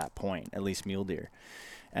up to that point, at least mule deer.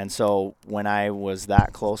 And so when I was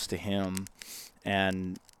that close to him,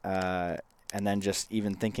 and then just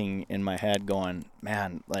even thinking in my head, going,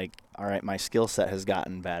 man, like, all right, my skill set has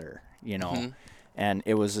gotten better, you know. And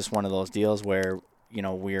it was just one of those deals where, you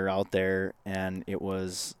know, we were out there, and it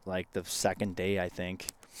was like the second day, I think,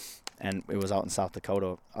 and it was out in South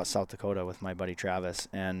Dakota with my buddy Travis,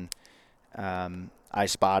 and I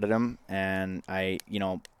spotted him, and you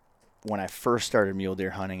know, when I first started mule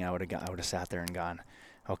deer hunting, I would have sat there and gone,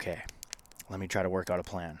 okay, let me try to work out a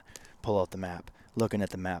plan, pull out the map, looking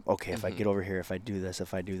at the map. Okay, if I get over here, if I do this,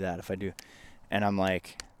 if I do that, and I'm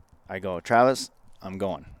like, I go, Travis, I'm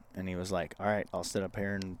going. And he was like, all right, I'll sit up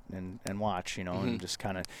here and watch, you know, and just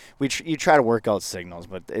kind of, you try to work out signals,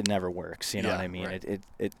 but it never works, you know what I mean?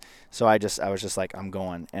 Right. So I was just like, I'm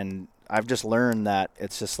going. And I've just learned that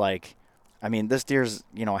it's just like, I mean, this deer's,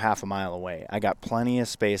 you know, half a mile away. I got plenty of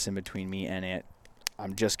space in between me and it.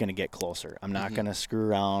 I'm just going to get closer. I'm not going to screw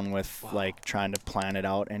around with like trying to plan it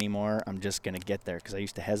out anymore. I'm just going to get there, because I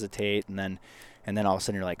used to hesitate, and then all of a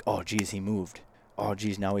sudden you're like, oh geez, he moved. Oh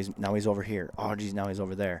geez, now he's over here. Oh geez, now he's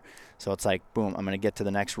over there. So it's like, boom, I'm going to get to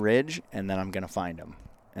the next ridge, and then I'm going to find him.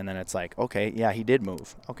 And then it's like, okay, yeah, he did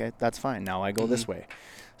move. Okay, that's fine. Now I go this way.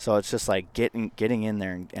 So it's just like getting in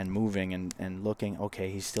there and moving and looking. Okay,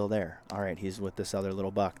 he's still there. All right, he's with this other little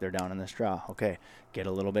buck. They're down in this draw. Okay, get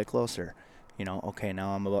a little bit closer. Okay,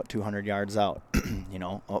 now I'm about 200 yards out.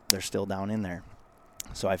 Oh, they're still down in there.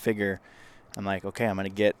 So I figure, I'm like, okay, I'm gonna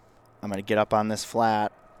get up on this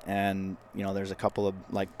flat, and there's a couple of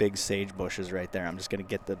like big sage bushes right there. I'm just gonna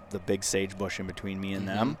get the big sage bush in between me and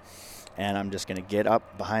them. And I'm just going to get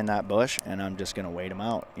up behind that bush, and I'm just going to wait them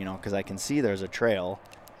out, because I can see there's a trail,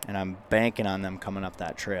 and I'm banking on them coming up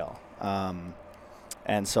that trail.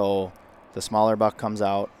 And so the smaller buck comes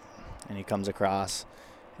out, and he comes across,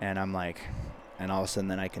 and I'm like, and all of a sudden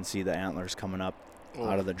then I can see the antlers coming up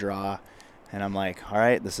out of the draw, and I'm like, all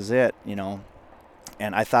right, this is it, And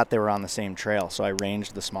I thought they were on the same trail, so I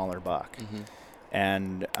ranged the smaller buck.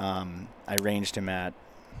 And I ranged him at,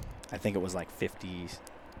 I think it was like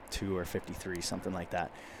 52 or 53, something like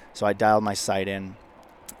that. So I dialed my sight in,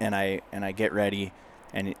 and I get ready,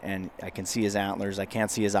 and I can see his antlers. I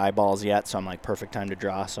can't see his eyeballs yet, so I'm like, perfect time to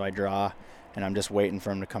draw. So I draw, and I'm just waiting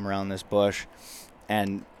for him to come around this bush,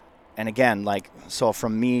 and again, like, so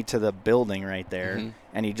from me to the building right there,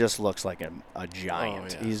 and he just looks like a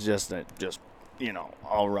giant. He's just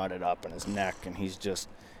all rutted up in his neck, and he's just,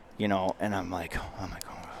 and I'm like,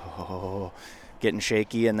 oh, getting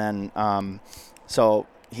shaky, and then so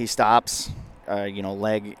he stops,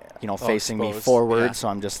 leg, facing me forward. Yeah. So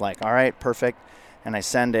I'm just like, all right, perfect. And I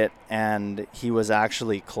send it, and he was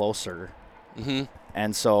actually closer.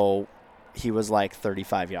 And so he was like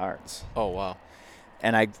 35 yards. Oh, wow.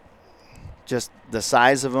 And I just, the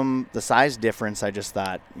size of him, the size difference, I just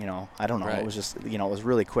thought, I don't know. Right. It was just, it was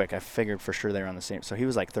really quick. I figured for sure they were on the same. So he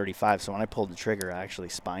was like 35. So when I pulled the trigger, I actually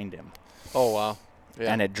spined him. Oh, wow.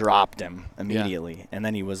 Yeah. And it dropped him immediately. Yeah. And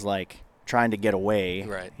then he was like trying to get away,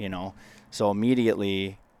 right. So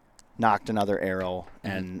immediately knocked another arrow,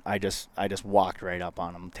 and I just walked right up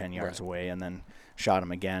on him 10 yards away, and then shot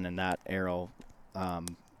him again. And that arrow, I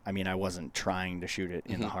wasn't trying to shoot it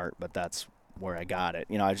in the heart, but that's where I got it.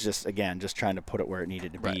 I was just trying to put it where it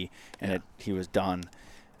needed to be, and he was done.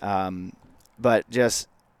 But just,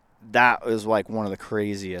 that was like one of the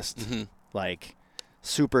craziest, like,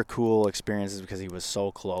 super cool experiences, because he was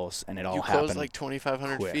so close, and it all happened. You closed like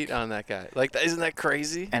 2,500 feet on that guy. Like, isn't that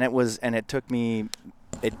crazy? And it took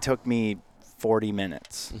me 40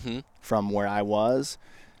 minutes from where I was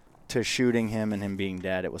to shooting him and him being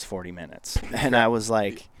dead. It was 40 minutes, and I was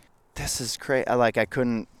like, this is crazy. Like, I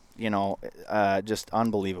couldn't, just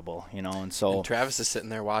unbelievable, And so and Travis is sitting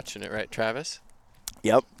there watching it, right, Travis?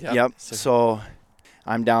 Yep. So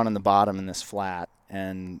I'm down in the bottom in this flat.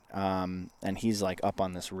 And he's like up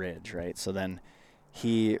on this ridge, right? So then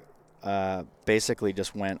he basically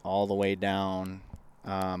just went all the way down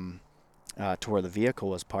to where the vehicle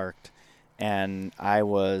was parked, and I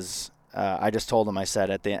just told him, I said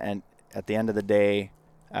at the end of the day,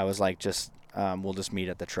 I was like, just we'll just meet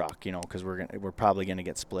at the truck, because we're probably gonna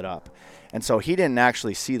get split up. And so he didn't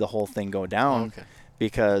actually see the whole thing go down,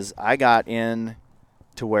 because I got in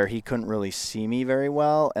to where he couldn't really see me very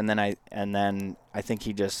well, and then I think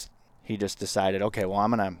he just decided, okay, well,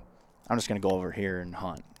 I'm just gonna go over here and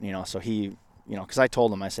hunt, So he, because I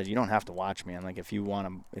told him, I said, you don't have to watch me. I'm like, if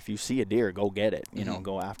you see a deer, go get it,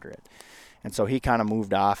 go after it. And so he kind of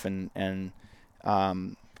moved off, and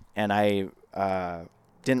I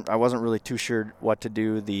wasn't really too sure what to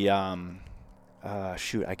do.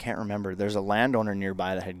 I can't remember. There's a landowner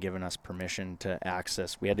nearby that had given us permission to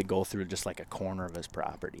access. We had to go through just like a corner of his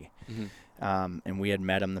property. And we had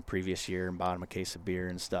met him the previous year and bought him a case of beer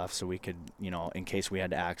and stuff, so we could, in case we had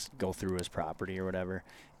to go through his property or whatever.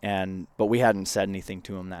 But we hadn't said anything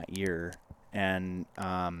to him that year. And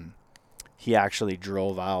he actually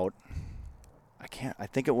drove out. I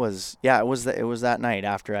think it was that night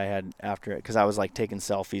after it, because I was like taking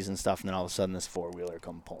selfies and stuff, and then all of a sudden this 4-wheeler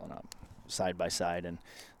come pulling up side by side, and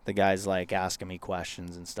the guy's like asking me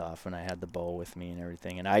questions and stuff, and I had the bow with me and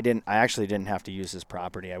everything, and I actually didn't have to use his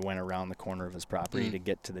property. I went around the corner of his property to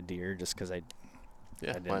get to the deer, just because I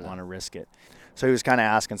didn't want to risk it. So he was kind of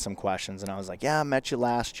asking some questions, and I was like, yeah, I met you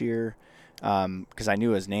last year, because I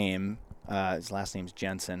knew his name. His last name's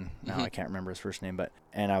Jensen. Now I can't remember his first name,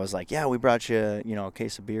 and I was like, yeah, we brought you, a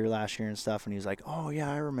case of beer last year and stuff. And he was like, oh yeah,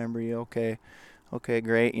 I remember you. Okay,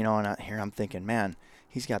 great. And here I'm thinking, man,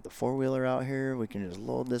 he's got the 4-wheeler out here. We can just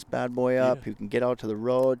load this bad boy up. Yeah. We can get out to the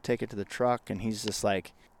road, take it to the truck. And he's just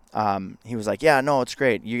like, he was like, yeah, no, it's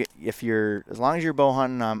great. As long as you're bow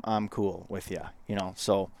hunting, I'm cool with you, you know,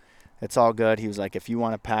 so it's all good. He was like, if you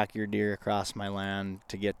want to pack your deer across my land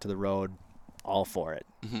to get to the road, all for it.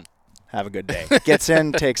 Mm-hmm. Have a good day. Gets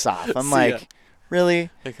in, takes off. I'm See like, ya. really?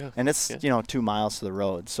 Okay. And it's, Yeah. 2 miles to the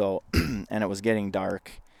road. So, and it was getting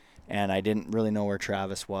dark and I didn't really know where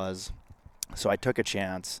Travis was. So I took a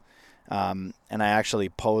chance. And I actually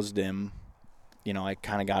posed him, I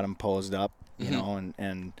kind of got him posed up,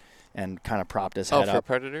 and kind of propped his head for up.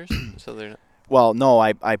 predators? So they're not... Well, no,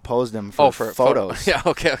 I posed him for photos. Yeah,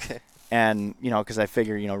 okay. And, because I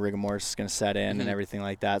figure, rigor mortis is going to set in Mm-hmm. and everything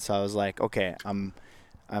like that. So I was like, okay, I'm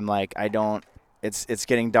like, it's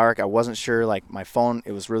getting dark. I wasn't sure, like my phone,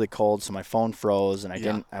 it was really cold. So my phone froze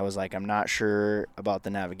and I was like, I'm not sure about the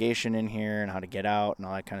navigation in here and how to get out and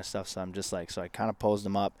all that kind of stuff. So I'm just like, so I kind of posed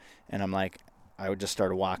them up and I'm like, I would just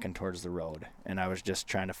started walking towards the road and I was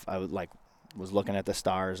just was looking at the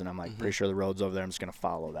stars and I'm like, pretty sure the road's over there. I'm just going to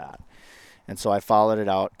follow that. And so I followed it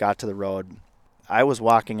out, got to the road. I was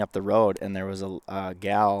walking up the road and there was a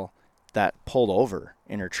gal that pulled over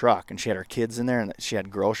in her truck and she had her kids in there and she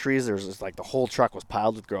had groceries. There was just like the whole truck was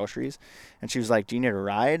piled with groceries. And she was like, do you need a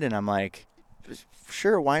ride? And I'm like,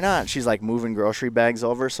 sure, why not? She's like moving grocery bags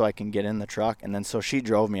over so I can get in the truck. And then so she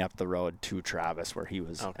drove me up the road to Travis where he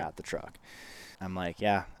was at the truck. I'm like,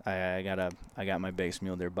 yeah, I got my base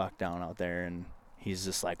mule deer buck down out there. And he's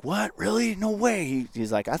just like, what? Really? No way.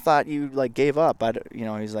 He's like, I thought you like gave up.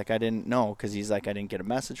 He's like, I didn't know. Cause he's like, I didn't get a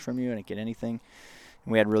message from you. I didn't get anything.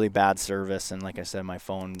 And we had really bad service. And like I said, my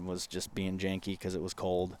phone was just being janky cause it was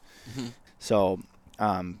cold. Mm-hmm. So,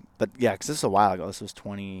 but yeah, cause this is a while ago. This was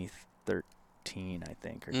 2013, I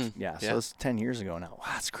think. So it was 10 years ago now. Wow,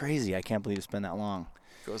 that's crazy. I can't believe it's been that long.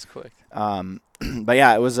 Goes quick. But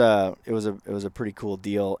yeah, it was a pretty cool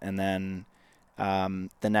deal. And then,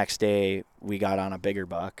 the next day we got on a bigger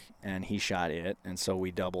buck and he shot it. And so we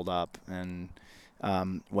doubled up. And,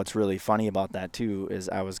 what's really funny about that too, is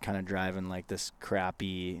I was kind of driving like this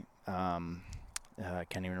crappy, I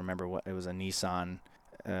can't even remember what it was, a Nissan,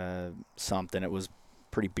 something. It was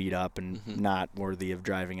pretty beat up and not worthy of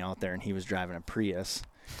driving out there. And he was driving a Prius.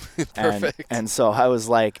 Perfect. And so I was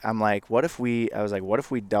like, what if we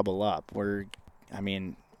double up?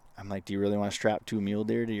 I'm like, do you really want to strap 2 mule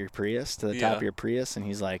deer to your Prius, to the top of your Prius? And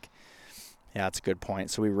he's like, yeah, that's a good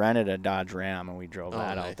point. So we rented a Dodge Ram and we drove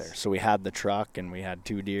that out there. So we had the truck and we had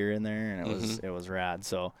 2 deer in there and it was rad.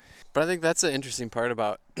 So, but I think that's the interesting part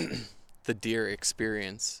about the deer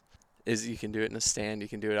experience is you can do it in a stand, you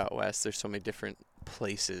can do it out west. There's so many different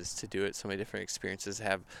places to do it, so many different experiences to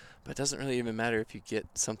have, but it doesn't really even matter if you get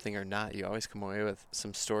something or not. You always come away with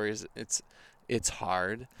some stories. It's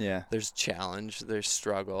hard. Yeah. There's challenge, there's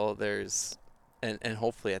struggle, and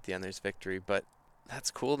hopefully at the end there's victory. But that's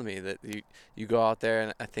cool to me that you go out there,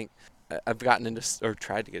 and I think I've gotten into or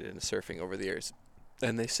tried to get into surfing over the years,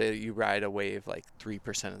 and they say that you ride a wave like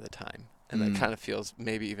 3% of the time, and that kind of feels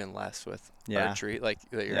maybe even less with archery, like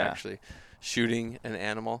that you're actually shooting an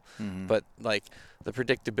animal, but like the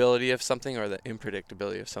predictability of something or the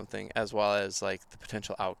unpredictability of something, as well as like the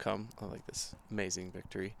potential outcome of like this amazing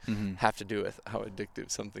victory, have to do with how addictive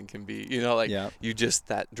something can be. You just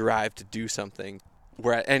that drive to do something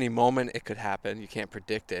where at any moment it could happen. You can't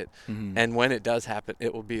predict it, and when it does happen,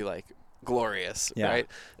 it will be like glorious, right?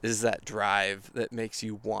 This is that drive that makes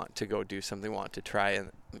you want to go do something, want to try.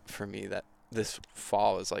 And for me, that this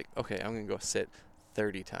fall is like, okay, I'm gonna go sit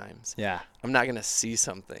 30 times. I'm not gonna see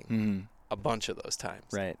something a bunch of those times,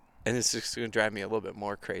 right? And it's just gonna drive me a little bit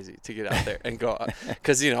more crazy to get out there and go,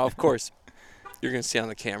 because of course you're gonna see on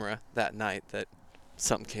the camera that night that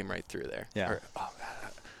something came right through there. Or, oh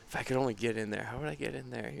God, if I could only get in there, how would I get in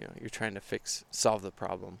there? You're trying to solve the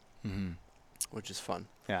problem, which is fun.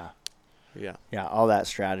 Yeah, all that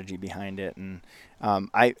strategy behind it. And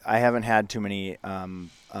I haven't had too many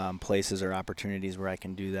places or opportunities where I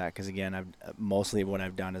can do that, because again, mostly what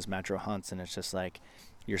I've done is metro hunts, and it's just like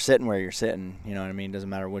you're sitting where you're sitting, you know what I mean? Doesn't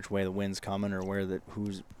matter which way the wind's coming or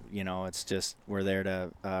who's it's just we're there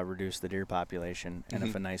to reduce the deer population, and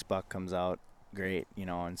if a nice buck comes out, great,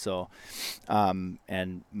 and so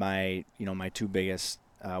and my 2 biggest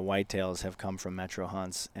whitetails have come from metro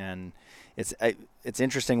hunts. And it's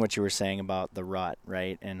interesting what you were saying about the rut,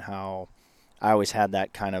 right? And how I always had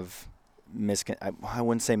that kind of I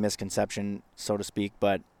wouldn't say misconception, so to speak,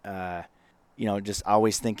 but just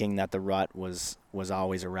always thinking that the rut was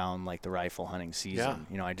always around like the rifle hunting season.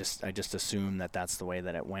 I just assumed that that's the way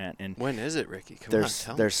that it went. And when is it, Ricky? Tell me.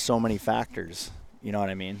 There's so many factors. You know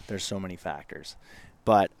what I mean? There's so many factors.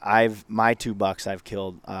 But my 2 bucks I've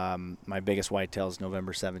killed, my biggest whitetail is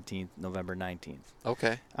November 17th, November 19th.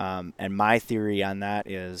 Okay. And my theory on that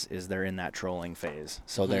is they're in that trolling phase.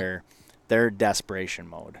 So they're desperation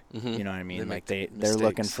mode. You know what I mean? Like they're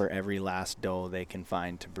looking for every last doe they can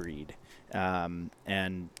find to breed.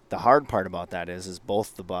 And the hard part about that is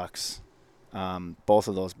both the bucks, both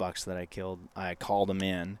of those bucks that I killed, I called them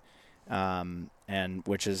in, and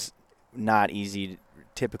which is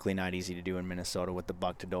typically not easy to do in Minnesota with the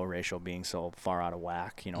buck to doe ratio being so far out of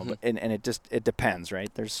whack, you know. But and it depends,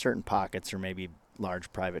 right? There's certain pockets or maybe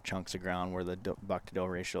large private chunks of ground where the buck to doe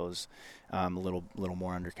ratio is a little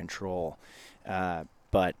more under control.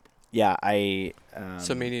 But yeah,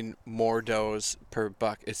 so meaning more does per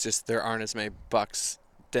buck. It's just there aren't as many bucks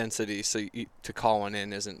density, so to call one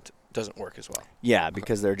in doesn't work as well. Yeah,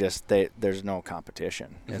 because there's no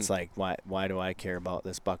competition. It's like why do I care about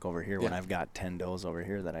this buck over here when I've got 10 does over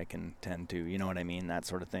here that I can tend to, you know what I mean, that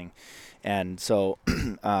sort of thing. And so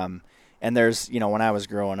and there's, you know, when I was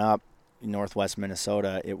growing up in Northwest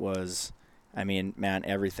Minnesota, it was, I mean, man,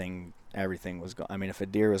 everything was I mean, if a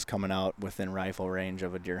deer was coming out within rifle range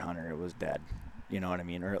of a deer hunter, it was dead, you know what I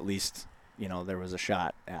mean, or at least, you know, there was a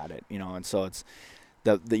shot at it, you know. And so it's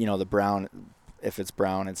the you know, the brown, if it's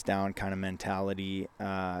brown, it's down kind of mentality.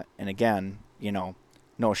 And again, you know,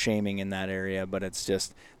 no shaming in that area, but it's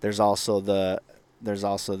just, there's also the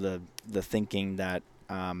thinking that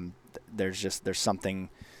there's something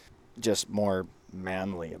just more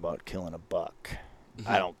manly about killing a buck.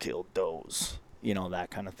 I don't kill does, you know, that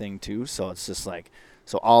kind of thing too. So it's just like,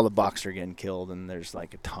 so all the bucks are getting killed and there's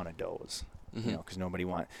like a ton of does. You know, because nobody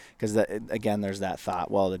because again, there's that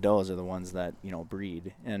thought, well, the does are the ones that, you know,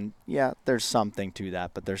 breed. And yeah, there's something to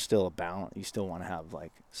that, but there's still a balance. You still want to have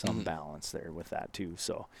like some balance there with that too.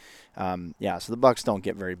 So, yeah, so the bucks don't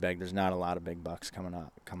get very big. There's not a lot of big bucks coming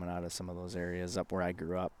out of some of those areas up where I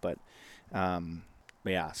grew up. But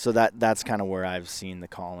yeah, so that's kind of where I've seen the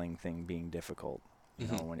calling thing being difficult, you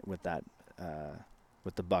know,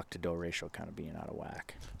 with the buck to doe ratio kind of being out of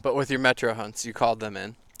whack. But with your metro hunts, you called them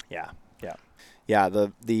in. Yeah.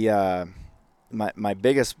 My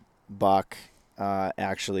biggest buck,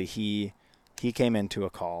 actually, he came into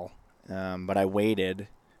a call, but I waited.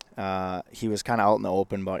 He was kind of out in the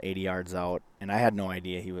open, about 80 yards out, and I had no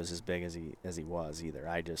idea he was as big as he was either.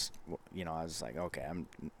 I just, you know, I was like, okay, I'm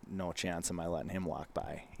no chance am I letting him walk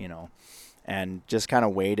by, you know, and just kind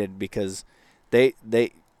of waited because they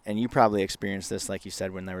and you probably experienced this, like you said,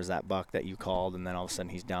 when there was that buck that you called, and then all of a sudden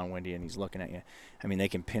he's downwind and he's looking at you. I mean, they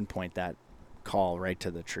can pinpoint that call right to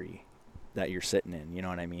the tree that you're sitting in, you know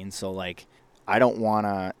what I mean? So like, I don't want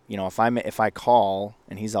to, you know, if I call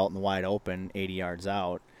and he's out in the wide open 80 yards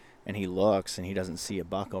out and he looks and he doesn't see a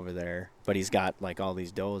buck over there, but he's got like all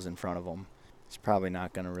these does in front of him, he's probably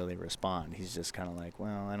not going to really respond. He's just kind of like,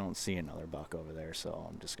 well, I don't see another buck over there, so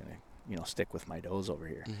I'm just going to, you know, stick with my does over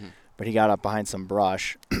here. But he got up behind some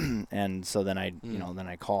brush, and so then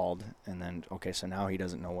I called, and then, okay, so now he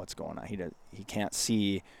doesn't know what's going on. He can't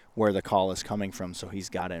see where the call is coming from, so he's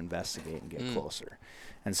got to investigate and get closer.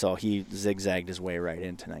 And so he zigzagged his way right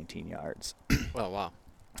into 19 yards. Oh, wow.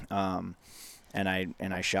 And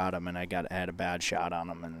I shot him, and I had a bad shot on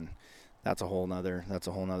him, and that's a whole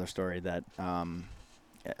nother story that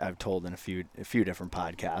I've told in a few different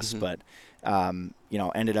podcasts, but you know,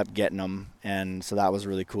 ended up getting them, and so that was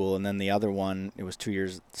really cool. And then the other one, it was 2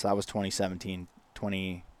 years, so that was 2017.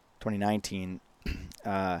 2019,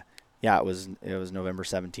 yeah, it was November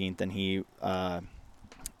 17th, and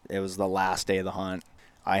it was the last day of the hunt.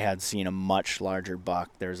 I had seen a much larger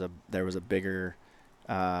buck. There was a bigger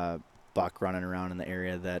buck running around in the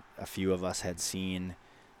area that a few of us had seen,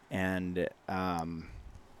 and I'm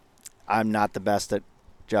not the best at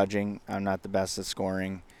judging. I'm not the best at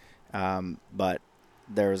scoring, but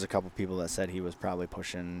there was a couple people that said he was probably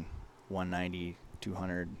pushing 190,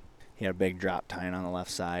 200. He had a big drop tine on the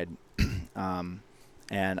left side,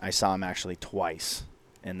 and I saw him actually twice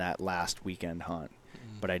in that last weekend hunt,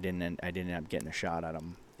 but I didn't end up getting a shot at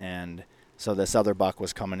him. And so this other buck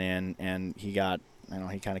was coming in, and he kind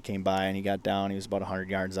of came by and he got down. He was about 100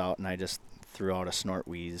 yards out, and I just threw out a snort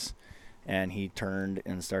wheeze. And he turned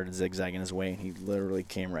and started zigzagging his way, and he literally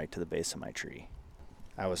came right to the base of my tree.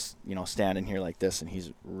 I was, you know, standing here like this, and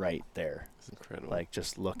he's right there. That's incredible. Like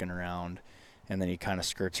just looking around, and then he kind of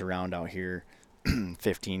skirts around out here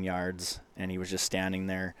 15 yards, and he was just standing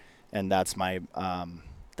there. And that's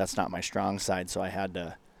not my strong side, so I had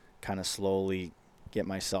to kind of slowly get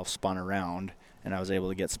myself spun around, and I was able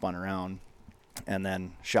to get spun around and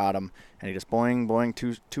then shot him, and he just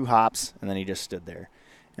boing, two hops, and then he just stood there.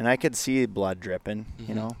 And I could see blood dripping,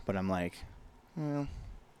 you know, but I'm like, well,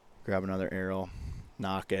 grab another arrow,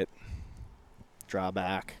 knock it, draw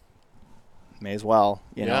back. May as well,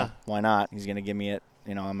 you know, why not? He's going to give me it,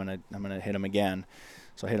 you know, I'm going to hit him again.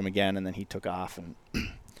 So I hit him again, and then he took off and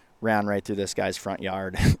ran right through this guy's front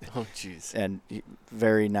yard. Oh, jeez. And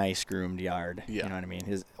very nice groomed yard. Yeah. You know what I mean?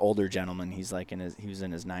 His older gentleman, he's like he was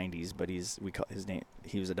in his 90s, but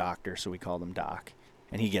he was a doctor, so we called him Doc.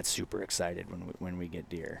 And he gets super excited when we get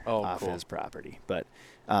deer off his property. But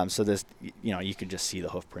so this, you know, you can just see the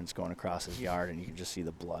hoof prints going across his yard, and you can just see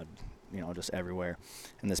the blood, you know, just everywhere.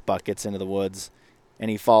 And this buck gets into the woods,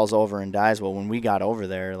 and he falls over and dies. Well, when we got over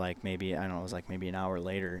there, like maybe, I don't know, it was like maybe an hour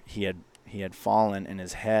later, he had fallen, and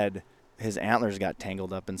his antlers got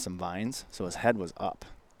tangled up in some vines, so his head was up.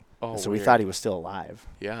 Oh, so we thought he was still alive.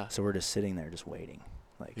 Yeah. So we're just sitting there just waiting.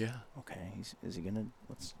 Like, yeah. Okay, is he gonna,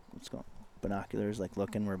 what's going, binoculars, like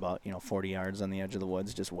looking, we're about, you know, 40 yards on the edge of the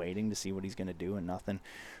woods, just waiting to see what he's gonna do, and nothing.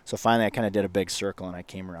 So finally I kind of did a big circle, and I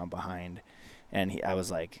came around behind, and I was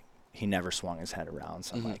like, he never swung his head around,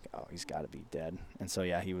 so I'm like, oh, he's got to be dead. And so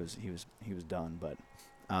yeah, he was done. But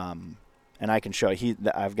and I can show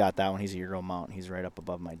I've got that one. He's a Euro mount. He's right up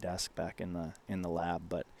above my desk back in the lab.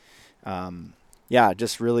 But yeah,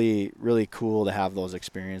 just really, really cool to have those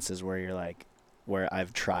experiences where you're like, where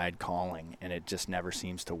I've tried calling and it just never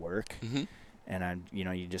seems to work. And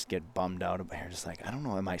you just get bummed out about it. You're just like, I don't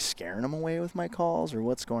know, am I scaring them away with my calls, or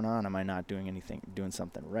what's going on? Am I not doing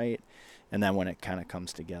something right? And then when it kind of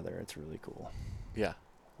comes together, it's really cool. Yeah.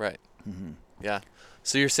 Right. Yeah.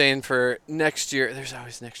 So you're saying for next year, there's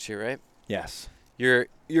always next year, right? Yes.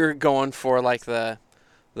 You're going for like the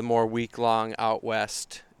more week-long out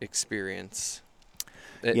west experience.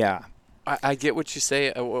 Yeah. I get what you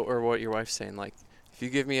say, or what your wife's saying. Like, if you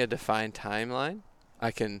give me a defined timeline,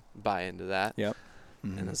 I can buy into that. Yep.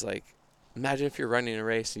 And it's like, imagine if you're running a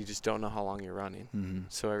race and you just don't know how long you're running.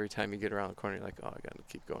 So every time you get around the corner, you're like, oh, I got to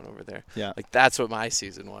keep going over there. Yeah. Like, that's what my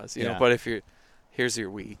season was, you know. But if here's your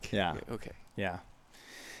week. Yeah. Okay. Yeah.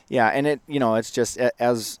 Yeah, and it's just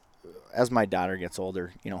as my daughter gets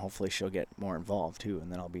older, you know, hopefully she'll get more involved too,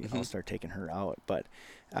 and then I'll start taking her out. But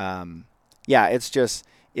yeah,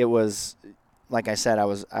 it was like I said, I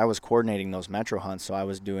was coordinating those metro hunts, so I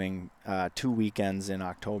was doing 2 weekends in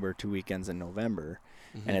October, 2 weekends in November,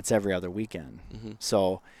 and it's every other weekend.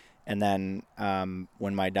 So, and then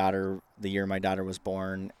when the year my daughter was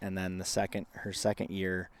born, and then her second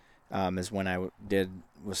year is when I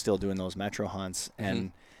was still doing those metro hunts,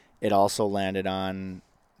 and it also landed on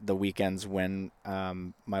the weekends when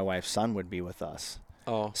my wife's son would be with us.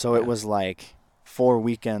 Oh, so it was like 4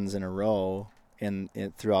 weekends in a row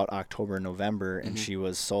throughout October and November, and she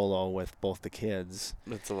was solo with both the kids.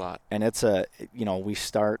 That's a lot. And it's the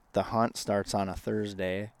hunt starts on a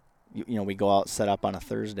Thursday. You know, we go out, set up on a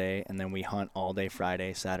Thursday, and then we hunt all day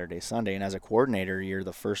Friday, Saturday, Sunday. And as a coordinator, you're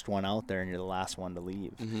the first one out there and you're the last one to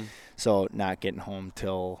leave. So not getting home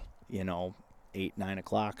till, 8, 9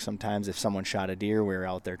 o'clock. Sometimes if someone shot a deer, we were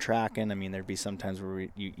out there tracking. I mean, there'd be some times where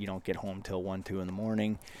you don't get home till 1, 2 in the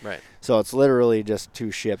morning. Right. So it's literally just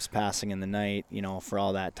 2 ships passing in the night, for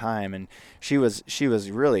all that time. And she was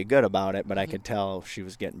really good about it, but I could tell she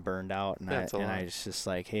was getting burned out. And I was just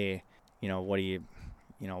like, hey, what do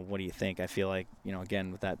you think? I feel like,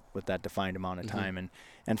 again, with that defined amount of time.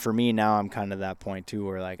 And for me now, I'm kind of that point too,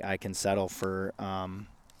 where like I can settle for,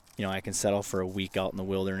 a week out in the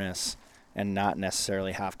wilderness and not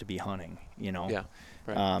necessarily have to be hunting, Yeah.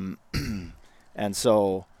 Right. And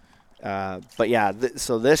so, but yeah,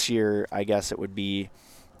 so this year, I guess it would be,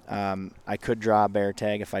 I could draw a bear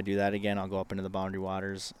tag. If I do that again, I'll go up into the Boundary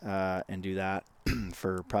Waters, and do that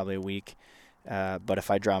for probably a week. But if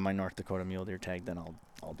I draw my North Dakota mule deer tag, then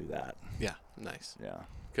I'll do that. Yeah. Nice. Yeah.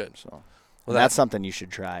 Good. So. Well, that's something you should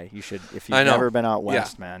try. You should, if you've never been out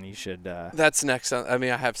west, man, you should. That's next. I mean,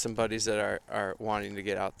 I have some buddies that are wanting to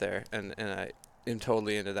get out there, and I am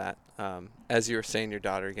totally into that. As you were saying, your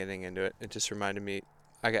daughter getting into it, it just reminded me.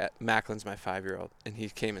 I got Macklin's my 5-year-old, and he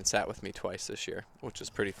came and sat with me twice this year, which was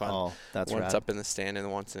pretty fun. Oh, that's once rad. Up in the stand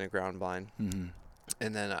and once in a ground blind.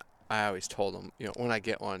 And then I always told him, when I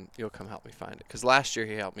get one, you'll come help me find it. Because last year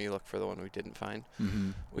he helped me look for the one we didn't find.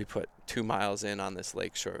 We put 2 miles in on this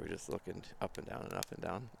lake shore. We just looking up and down and up and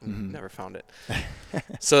down. And never found it.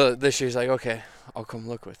 So this year he's like, okay, I'll come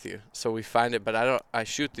look with you. So we find it, but I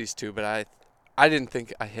shoot these 2, but I didn't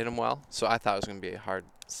think I hit them well. So I thought it was going to be a hard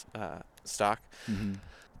stock.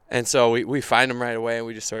 And so we find them right away, and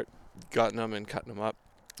we just start gutting them and cutting them up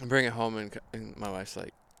and bring it home. And my wife's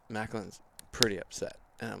like, Macklin's pretty upset.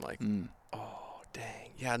 And I'm like, oh,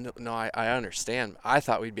 dang. Yeah, no, I understand. I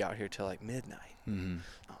thought we'd be out here till like midnight.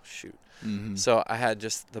 Oh, shoot. So I had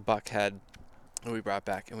just the buck head, and we brought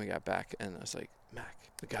back, and we got back. And I was like, Mac,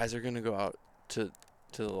 the guys are going to go out to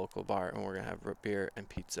to the local bar and we're going to have root beer and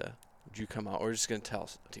pizza. Would you come out? We're just going to tell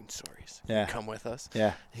hunting stories. Yeah. Come with us.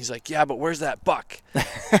 Yeah. He's like, yeah, but where's that buck?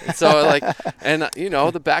 So like, and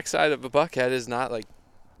the backside of a buck head is not like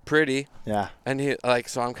pretty. Yeah. And he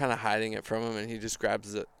so I'm kind of hiding it from him, and he just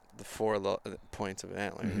grabs the 4 points of an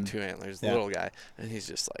antler, or 2 antlers, the little guy, and he's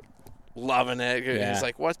just like loving it. Yeah. He's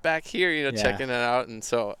like, what's back here? Checking it out. And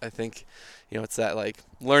so I think, it's that like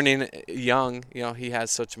learning young. He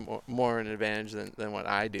has such more an advantage than what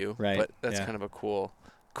I do. Right. But that's kind of a cool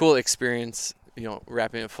experience.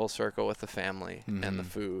 Wrapping it full circle with the family and the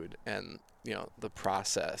food and the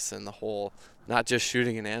process and the whole, not just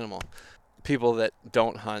shooting an animal. People that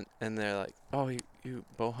don't hunt and they're like, oh, you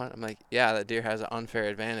bow hunt? I'm like, yeah, that deer has an unfair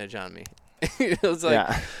advantage on me. It's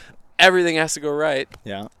like everything has to go right.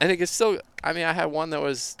 Yeah. And it gets still, I had one that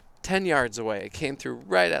was 10 yards away. It came through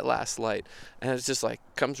right at last light. And it's just like,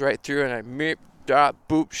 comes right through and I drop,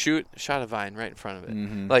 boop, shoot, shot a vine right in front of it.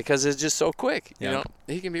 Like, because it's just so quick.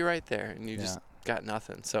 He can be right there and you just got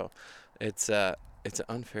nothing. So it's an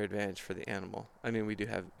unfair advantage for the animal. We do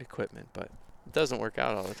have equipment, but it doesn't work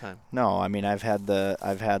out all the time. No, I've had the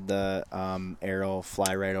arrow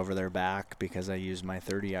fly right over their back because I used my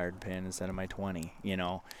 30-yard pin instead of my 20.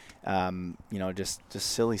 Just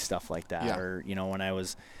silly stuff like that. Yeah. Or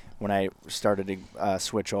when I started to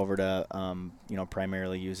switch over to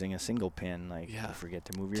primarily using a single pin, like I forget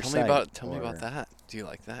to move your sight. Tell me about that. Do you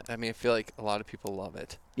like that? I feel like a lot of people love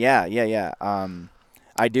it. Yeah.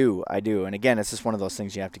 I do. And again, it's just one of those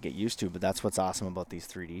things you have to get used to, but that's what's awesome about these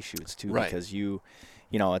 3D shoots too, right. Because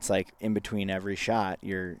it's like in between every shot,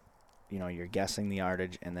 you're guessing the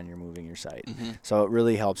yardage and then you're moving your sight. So it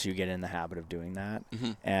really helps you get in the habit of doing that.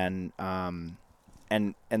 And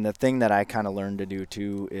the thing that I kind of learned to do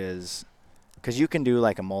too is, because you can do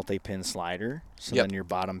like a multi-pin slider, so then your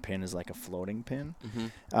bottom pin is like a floating pin,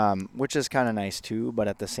 which is kind of nice too. But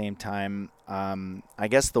at the same time, I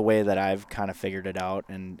guess the way that I've kind of figured it out,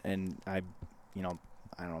 and I don't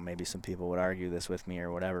know, maybe some people would argue this with me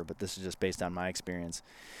or whatever, but this is just based on my experience,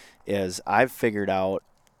 is I've figured out,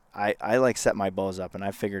 I like set my bows up and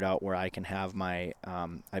I figured out where I can have my,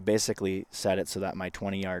 I basically set it so that my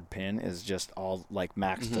 20-yard pin is just all like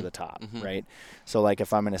max to the top, right? So like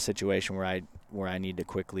if I'm in a situation where I need to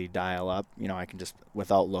quickly dial up, I can just,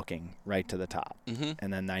 without looking, right to the top.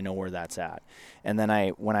 And then I know where that's at. And then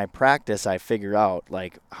when I practice, I figure out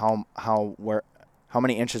like how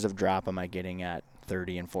many inches of drop am I getting at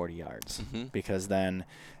 30 and 40 yards? Because then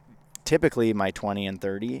typically my 20 and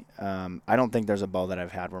 30, I don't think there's a bow that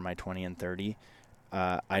I've had where my 20 and 30,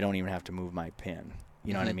 I don't even have to move my pin.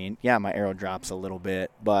 You know what I mean? Yeah, my arrow drops a little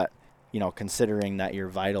bit, but, considering that your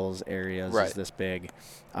vitals areas is this big,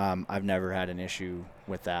 I've never had an issue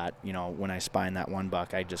with that. When I spine that one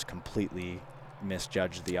buck, I just completely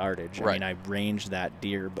misjudged the yardage. Right. I ranged that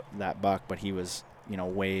that buck, but he was,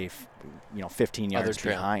 way, 15 yards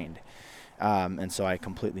behind. And so I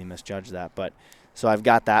completely misjudged that. But so I've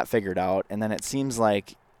got that figured out, and then it seems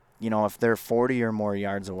like, if they're 40 or more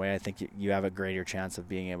yards away, I think you have a greater chance of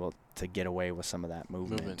being able to get away with some of that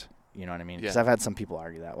movement. You know what I mean? Because I've had some people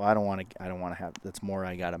argue that. Well, I don't want to have. That's more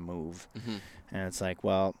I got to move, and it's like,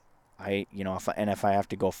 well, if I have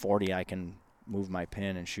to go 40, I can move my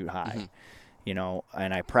pin and shoot high,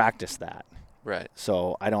 and I practice that. Right.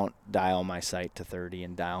 So I don't dial my sight to 30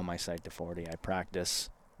 and dial my sight to 40. I practice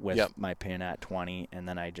with my pin at 20, and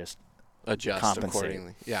then I just adjust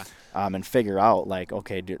accordingly. Yeah. And figure out like,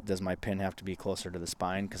 okay, does my pin have to be closer to the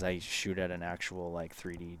spine? Because I shoot at an actual like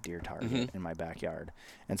 3D deer target in my backyard.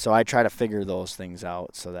 And so I try to figure those things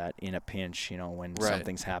out so that in a pinch, when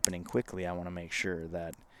something's happening quickly, I want to make sure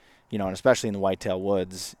that, and especially in the whitetail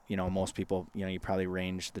woods, most people, you probably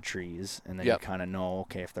range the trees and then you kind of know,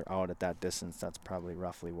 okay, if they're out at that distance, that's probably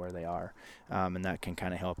roughly where they are. And that can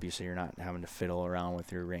kind of help you so you're not having to fiddle around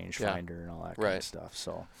with your rangefinder and all that kind of stuff.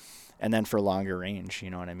 So, and then for longer range,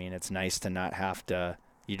 it's nice to not have to,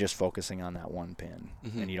 you're just focusing on that one pin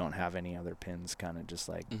and you don't have any other pins kind of just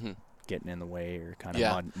like getting in the way or kind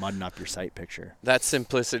of mudding up your sight picture. That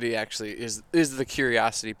simplicity actually is the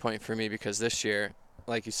curiosity point for me, because this year,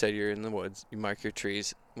 like you said, you're in the woods, you mark your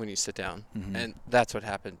trees when you sit down. And that's what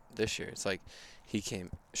happened this year. It's like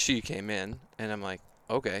she came in and I'm like,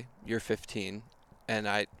 okay, you're 15 and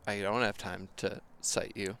I don't have time to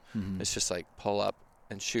sight you. It's just like pull up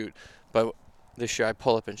and shoot. But this year I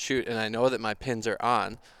pull up and shoot and I know that my pins are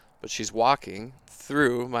on, but she's walking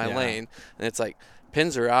through my lane and it's like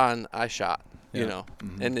pins are on, I shot,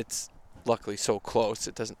 and it's luckily so close.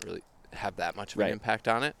 It doesn't really have that much of an impact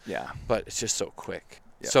on it. Yeah. But it's just so quick.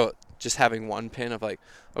 Yeah. So just having one pin of like,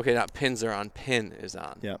 okay, not pins are on, pin is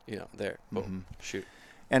on. Yeah. There. Boom. Shoot.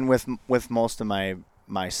 And with most of my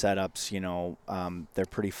my setups, they're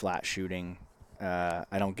pretty flat shooting.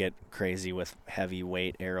 I don't get crazy with heavy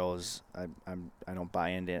weight arrows. I don't buy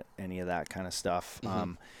into any of that kind of stuff.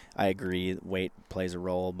 Mm-hmm. I agree weight plays a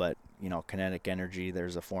role, but kinetic energy,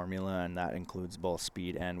 there's a formula, and that includes both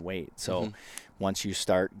speed and weight. So once you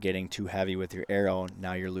start getting too heavy with your arrow,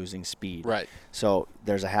 now you're losing speed. Right. So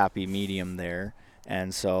there's a happy medium there.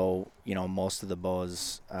 And so, most of the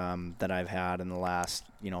bows that I've had in the last,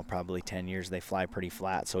 probably 10 years, they fly pretty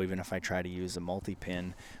flat. So even if I try to use a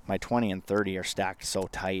multi-pin, my 20 and 30 are stacked so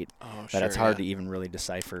tight that it's hard to even really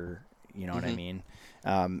decipher, what I mean?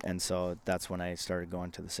 And so that's when I started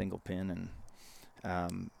going to the single pin,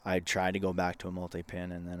 and I tried to go back to a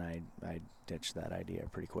multi-pin, and then I ditched that idea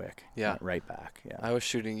pretty quick. Yeah. Right back. Yeah. I was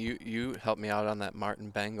shooting, you helped me out on that Martin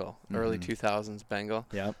Bengal, early 2000s Bengal.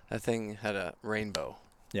 Yep. That thing had a rainbow.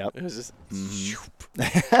 Yep. It was just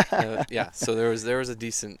yeah, so there was a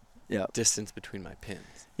decent distance between my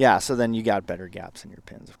pins. Yeah, so then you got better gaps in your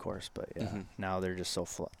pins, of course, but now they're just so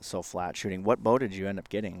flat shooting. What bow did you end up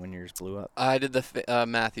getting when yours blew up? I did the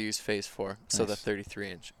Matthews Phase 4, so the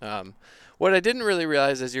 33-inch. What I didn't really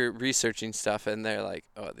realize as you're researching stuff, and they're like,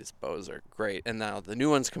 oh, these bows are great, and now the new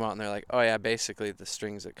ones come out, and they're like, oh yeah, basically the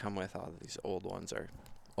strings that come with all of these old ones are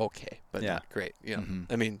okay, but not great.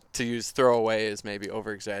 I mean, to use throwaway is maybe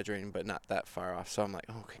over-exaggerating, but not that far off. So I'm like,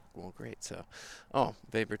 okay, well, great. So,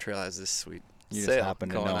 Vapor Trail has this sweet You sale just happen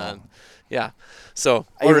to going know. on. Yeah. So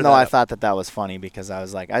even though I thought that was funny, because I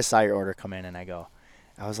was like, I saw your order come in, and I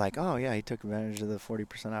was like, oh yeah, he took advantage of the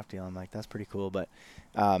 40% off deal. I'm like, that's pretty cool, but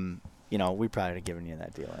we probably would have given you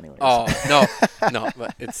that deal anyways. Oh no,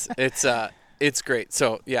 but it's great.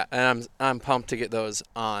 So yeah, and I'm pumped to get those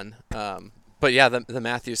on. But yeah, the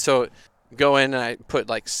Matthews. So go in, and I put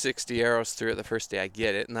like 60 arrows through it the first day I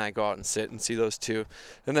get it, and then I go out and sit and see those two,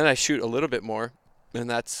 and then I shoot a little bit more, and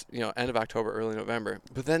that's end of October, early November.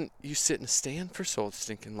 But then you sit in a stand for so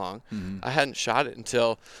stinking long. I hadn't shot it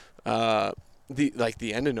until the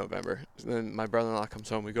end of November. Then my brother-in-law comes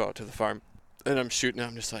home. We go out to the farm, and I'm shooting. And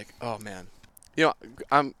I'm just like, oh man,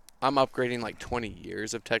 I'm upgrading like 20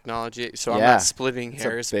 years of technology, so I'm not splitting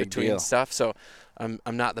hairs between stuff. So I'm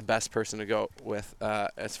not the best person to go with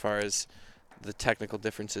as far as the technical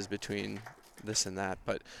differences between this and that,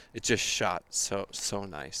 but it just shot so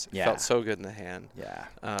nice. It felt so good in the hand. Yeah.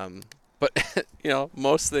 But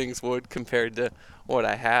most things would compared to what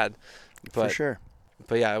I had. But, for sure.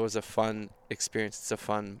 But yeah, it was a fun experience. It's a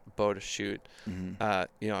fun bow to shoot.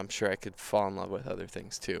 I'm sure I could fall in love with other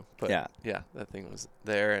things too. But yeah, that thing was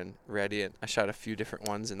there and ready, and I shot a few different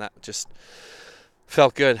ones, and that just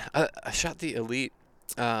felt good. I shot the Elite.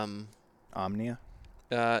 Omnia?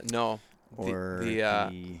 No. Or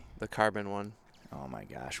the carbon one. Oh my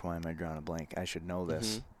gosh, why am I drawing a blank? I should know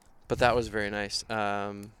this. But that was very nice.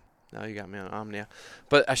 Now you got me on Omnia.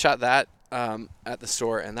 But I shot that at the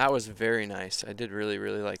store, and that was very nice. I did really,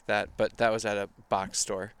 really like that. But that was at a box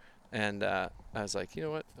store. And I was like, you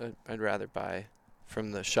know what? I'd rather buy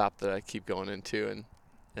from the shop that I keep going into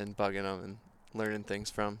and bugging them and learning things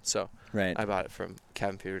from. So I bought it from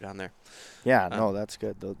Cabin Feeder down there. Yeah, no, that's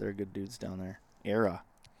good. They're good dudes down there. Era.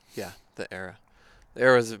 Yeah, the Era. The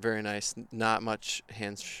Era was very nice. Not much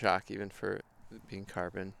hand shock, even for being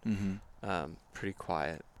carbon. Pretty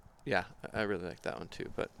quiet. Yeah, I really like that one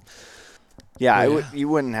too. But yeah, you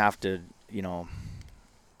wouldn't have to.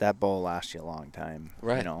 That bow will last you a long time.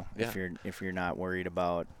 Right. If you're not worried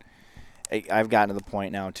about. I've gotten to the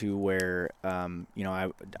point now too where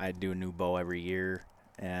I do a new bow every year,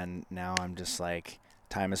 and now I'm just like,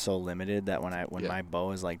 time is so limited that when my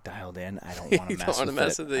bow is like dialed in, I don't want to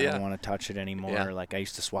mess with it. I don't want to touch it anymore. Yeah. Like I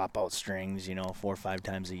used to swap out strings 4 or 5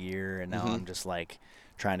 times a year, and now I'm just like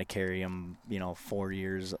trying to carry them 4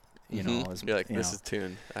 years. You're like, this is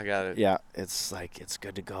tuned. I got it. Yeah, it's like it's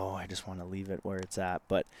good to go. I just want to leave it where it's at.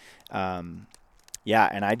 But yeah,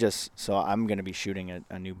 and I'm going to be shooting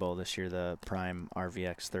a new bow this year, the Prime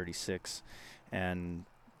RVX 36, and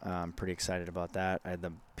I'm pretty excited about that. I had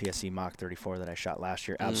the PSE Mach 34 that I shot last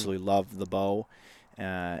year. Absolutely loved the bow,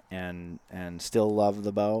 and still love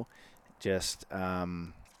the bow. Just I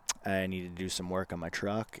needed to do some work on my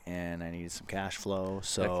truck, and I needed some cash flow.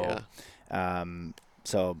 So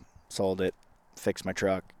so sold it, fixed my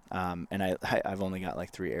truck. And I've only got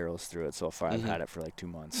like 3 arrows through it so far. I've had it for like 2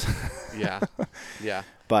 months. Yeah.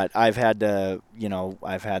 But I've had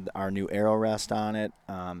I've had our new arrow rest on it.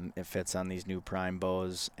 It fits on these new Prime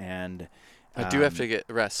bows, and I do have to get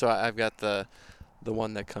rest. So I've got the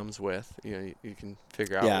one that comes with. You can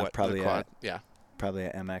figure out what probably the quad. Probably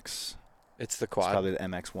a MX. It's the quad. It's probably the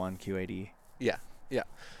MX1 Q80. Yeah.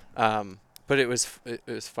 But it was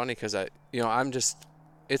funny because I'm just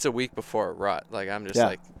it's a week before a rut. Like I'm just Yeah.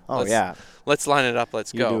 like, Oh, yeah. let's line it up.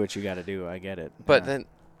 Let's You go. do what you got to do. I get it. But Yeah. then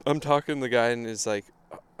I'm talking to the guy and is like,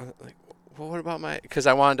 well, what about because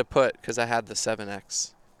I wanted to because I had the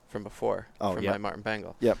 7X from before from my Martin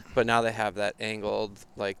Bengal. Yep. But now they have that angled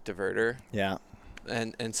like diverter. Yeah.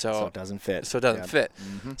 And So it doesn't fit. So it doesn't fit.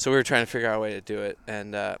 Mm-hmm. So we were trying to figure out a way to do it,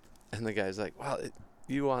 and the guy's like, well,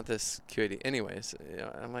 you want this Q80 anyways, and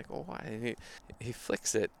I'm like, well, why? And he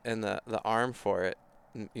flicks it, and the arm for it,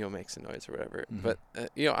 makes a noise or whatever. Mm-hmm. But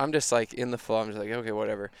I'm just like in the flow. I'm just like, okay,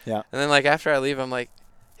 whatever. Yeah. And then like after I leave, I'm like,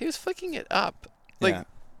 he was flicking it up, like. Yeah.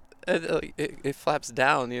 It flaps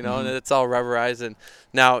down, mm-hmm. and it's all rubberized. And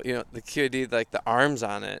now, the QAD, like the arms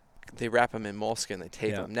on it, they wrap them in moleskin. They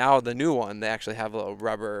tape them. Now the new one, they actually have little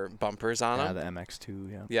rubber bumpers on them. Yeah, the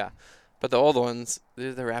MX2. Yeah. Yeah, but the old ones,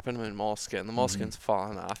 they're wrapping them in moleskin. The moleskin's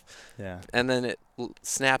falling off. Yeah. And then it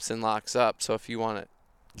snaps and locks up. So if you want to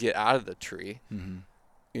get out of the tree, Mm-hmm.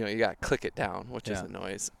 you got to click it down, which is a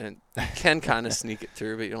noise, and you can kind of sneak it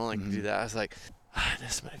through, but you don't like to do that. I was like,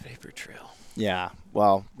 this is my vapor trail. Yeah.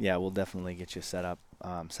 Well, yeah, we'll definitely get you set up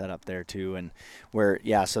there too. And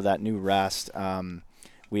so that new rest,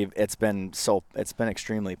 it's been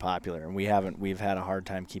extremely popular, and we've had a hard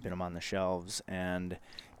time keeping them on the shelves, and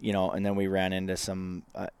and then we ran into some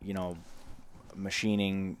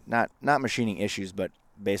machining, not machining issues, but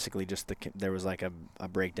basically just there was like a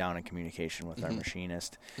breakdown in communication with our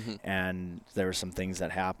machinist, and there were some things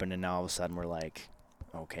that happened, and now all of a sudden we're like,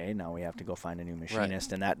 okay, now we have to go find a new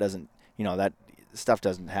machinist, and that doesn't, that stuff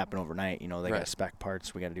doesn't happen overnight. They got to spec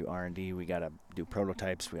parts, we got to do R&D, we got to do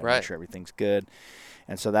prototypes, we got to make sure everything's good,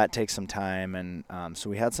 and so that takes some time, and so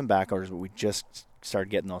we had some back orders, but we just started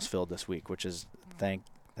getting those filled this week, which is thank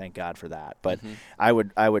God for that. But I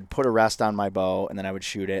would put a rest on my bow, and then I would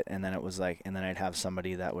shoot it, and then it was like, and then I'd have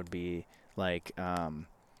somebody that would be like, and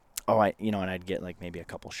I'd get like maybe a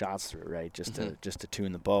couple shots through it, right, just to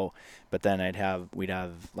tune the bow. But then we'd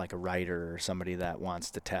have like a writer or somebody that wants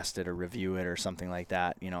to test it or review it or something like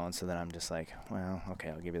that, and so then I'm just like, well, okay,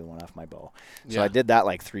 I'll give you the one off my bow. So I did that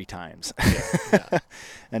like 3 times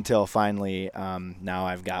until finally now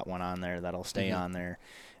I've got one on there that'll stay on there.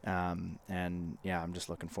 And I'm just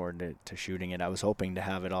looking forward to shooting it. I was hoping to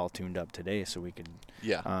have it all tuned up today so we could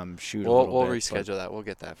shoot a little bit. We'll reschedule that. We'll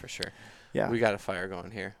get that for sure. Yeah. We got a fire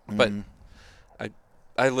going here. But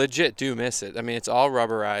I legit do miss it. I mean, it's all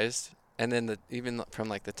rubberized, and then even from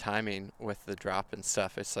like the timing with the drop and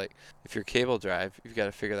stuff, it's like if you're cable drive, you've got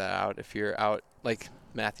to figure that out. If you're out, like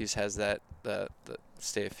Matthews has that the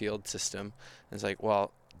stay afield system, it's like,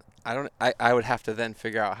 well, I would have to then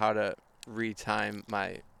figure out how to retime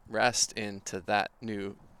my rest into that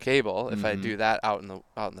new cable if I do that out in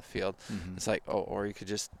the field. It's like, or you could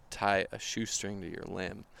just tie a shoestring to your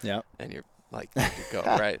limb, and you're like good to go,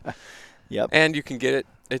 right? Yep. And you can get it,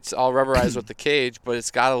 it's all rubberized with the cage, but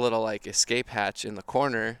it's got a little like escape hatch in the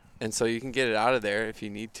corner, and so you can get it out of there if you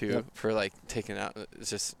need to for like taking out. It's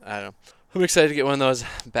just, I don't know, I'm excited to get one of those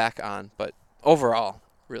back on, but overall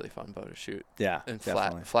really fun bow to shoot. Yeah, and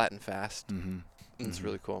definitely. flat and fast. It's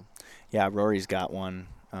really cool. Yeah, Rory's got one,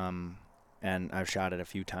 and I've shot it a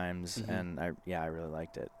few times, and I really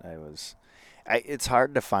liked it. It's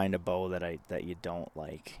hard to find a bow that you don't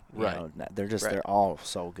like. They're all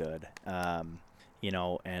so good. And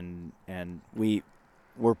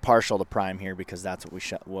we're partial to Prime here because that's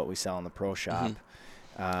what we sell in the pro shop.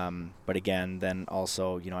 But again, then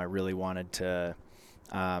also, I really wanted to.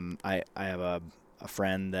 I have a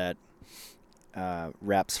friend that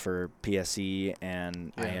reps for PSE,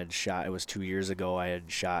 and I had shot. It was 2 years ago. I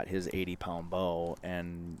had shot his 80-pound bow,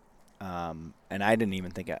 and I didn't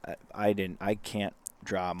even think I can't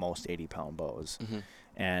draw most 80-pound bows,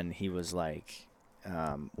 and he was like,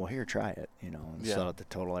 well, here, try it, and so at the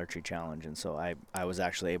Total Archery Challenge, and so I was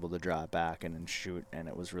actually able to draw it back and then shoot, and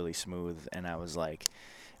it was really smooth, and I was like,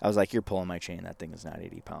 you're pulling my chain. That thing is not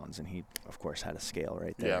 80 pounds. And he, of course, had a scale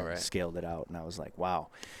right there. Scaled it out. And I was like, wow.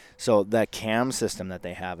 So that cam system that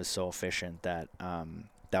they have is so efficient that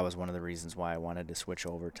that was one of the reasons why I wanted to switch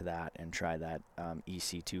over to that and try that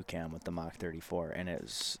EC2 cam with the Mach 34. And it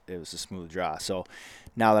was a smooth draw. So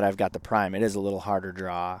now that I've got the Prime, it is a little harder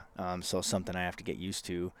draw. So something I have to get used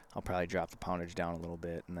to. I'll probably drop the poundage down a little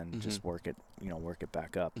bit and then just work it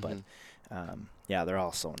back up. But they're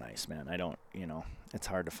all so nice, man. I don't, it's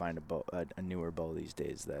hard to find a newer bow these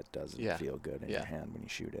days that doesn't feel good in your hand when you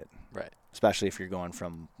shoot it. Right. Especially if you're going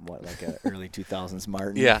from like a early 2000s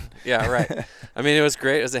Martin. Yeah, right. I mean, it was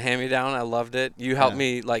great. It was a hand-me-down. I loved it. You helped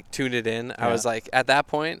me like tune it in. I was like, at that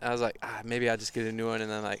point, I was like, maybe I'll just get a new one. And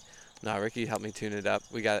then like, no, Ricky helped me tune it up.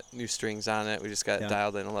 We got new strings on it. We just got it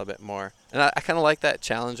dialed in a little bit more. And I kind of like that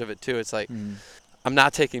challenge of it too. It's like, I'm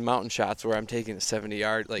not taking mountain shots where I'm taking a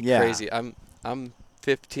 70-yard like crazy. I'm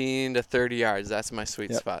 15 to 30 yards. That's my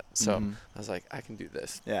sweet spot. So I was like, I can do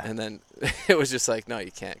this. Yeah. And then it was just like, no,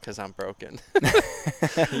 you can't because I'm broken.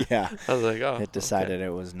 Yeah. I was like, oh. It decided it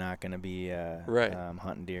was not going to be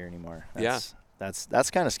hunting deer anymore.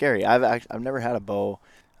 That's kind of scary. I've never had a bow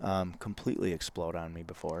completely explode on me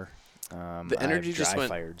before. The energy just went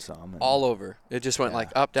fired some all over. It just went like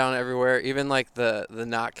up, down, everywhere. Even like the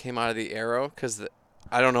knot came out of the arrow because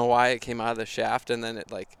I don't know why it came out of the shaft, and then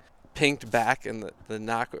it like pinked back, and the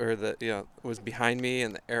knock or was behind me,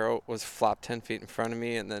 and the arrow was flopped 10 feet in front of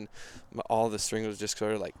me, and then all the string was just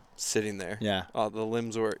sort of like sitting there. Yeah. All the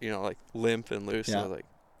limbs were like limp and loose. Yeah. And I was like,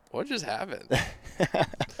 what just happened?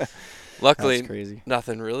 Luckily, that's crazy.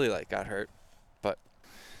 Nothing really like got hurt. But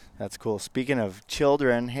that's cool. Speaking of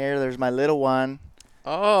children, here there's my little one.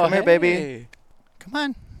 Oh, come here, baby. Come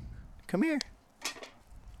on, come here.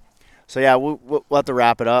 So yeah, we'll have to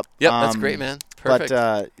wrap it up. Yep, that's great, man. Perfect.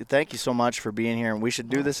 But thank you so much for being here, and we should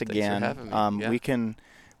do this again. Thanks for having me.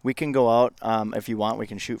 We can go out if you want. We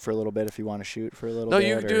can shoot for a little bit if you want to shoot for a little bit. No,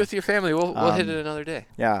 you can do it with your family. We'll hit it another day.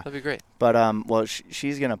 Yeah, that'd be great. But well,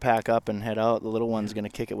 she's gonna pack up and head out. The little one's gonna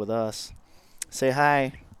kick it with us. Say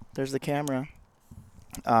hi. There's the camera.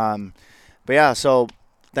 But yeah, so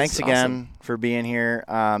thanks again for being here.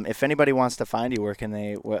 If anybody wants to find you, where can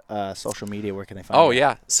they? Social media, where can they find you? Oh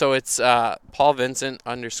yeah, so it's Paul Vincent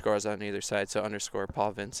underscores on either side. So underscore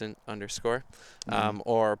Paul Vincent underscore,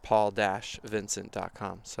 or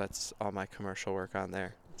paul-vincent.com. So that's all my commercial work on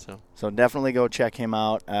there. So definitely go check him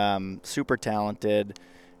out. Super talented,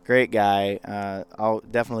 great guy. I'll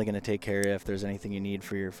definitely going to take care of you if there's anything you need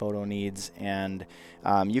for your photo needs. And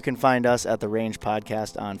you can find us at The Range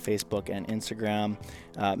Podcast on Facebook and Instagram.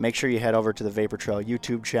 Make sure you head over to the Vapor Trail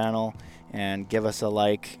YouTube channel and give us a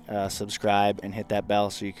like, subscribe, and hit that bell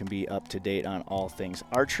so you can be up to date on all things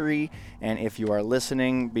archery. And if you are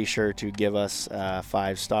listening, be sure to give us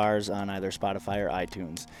 5 stars on either Spotify or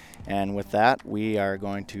iTunes. And with that, we are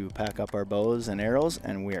going to pack up our bows and arrows,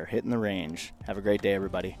 and we are hitting the range. Have a great day,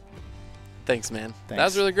 everybody. Thanks, man. Thanks. That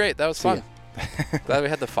was really great. That was fun. Glad we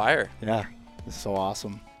had the fire. Yeah, this is so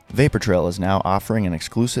awesome. Vapor Trail is now offering an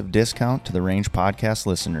exclusive discount to the Range Podcast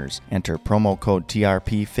listeners. Enter promo code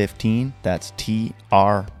TRP15, that's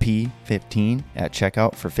TRP15, at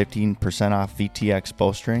checkout for 15% off VTX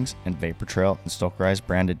bowstrings and Vapor Trail and Stokerized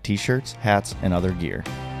branded t-shirts, hats, and other gear.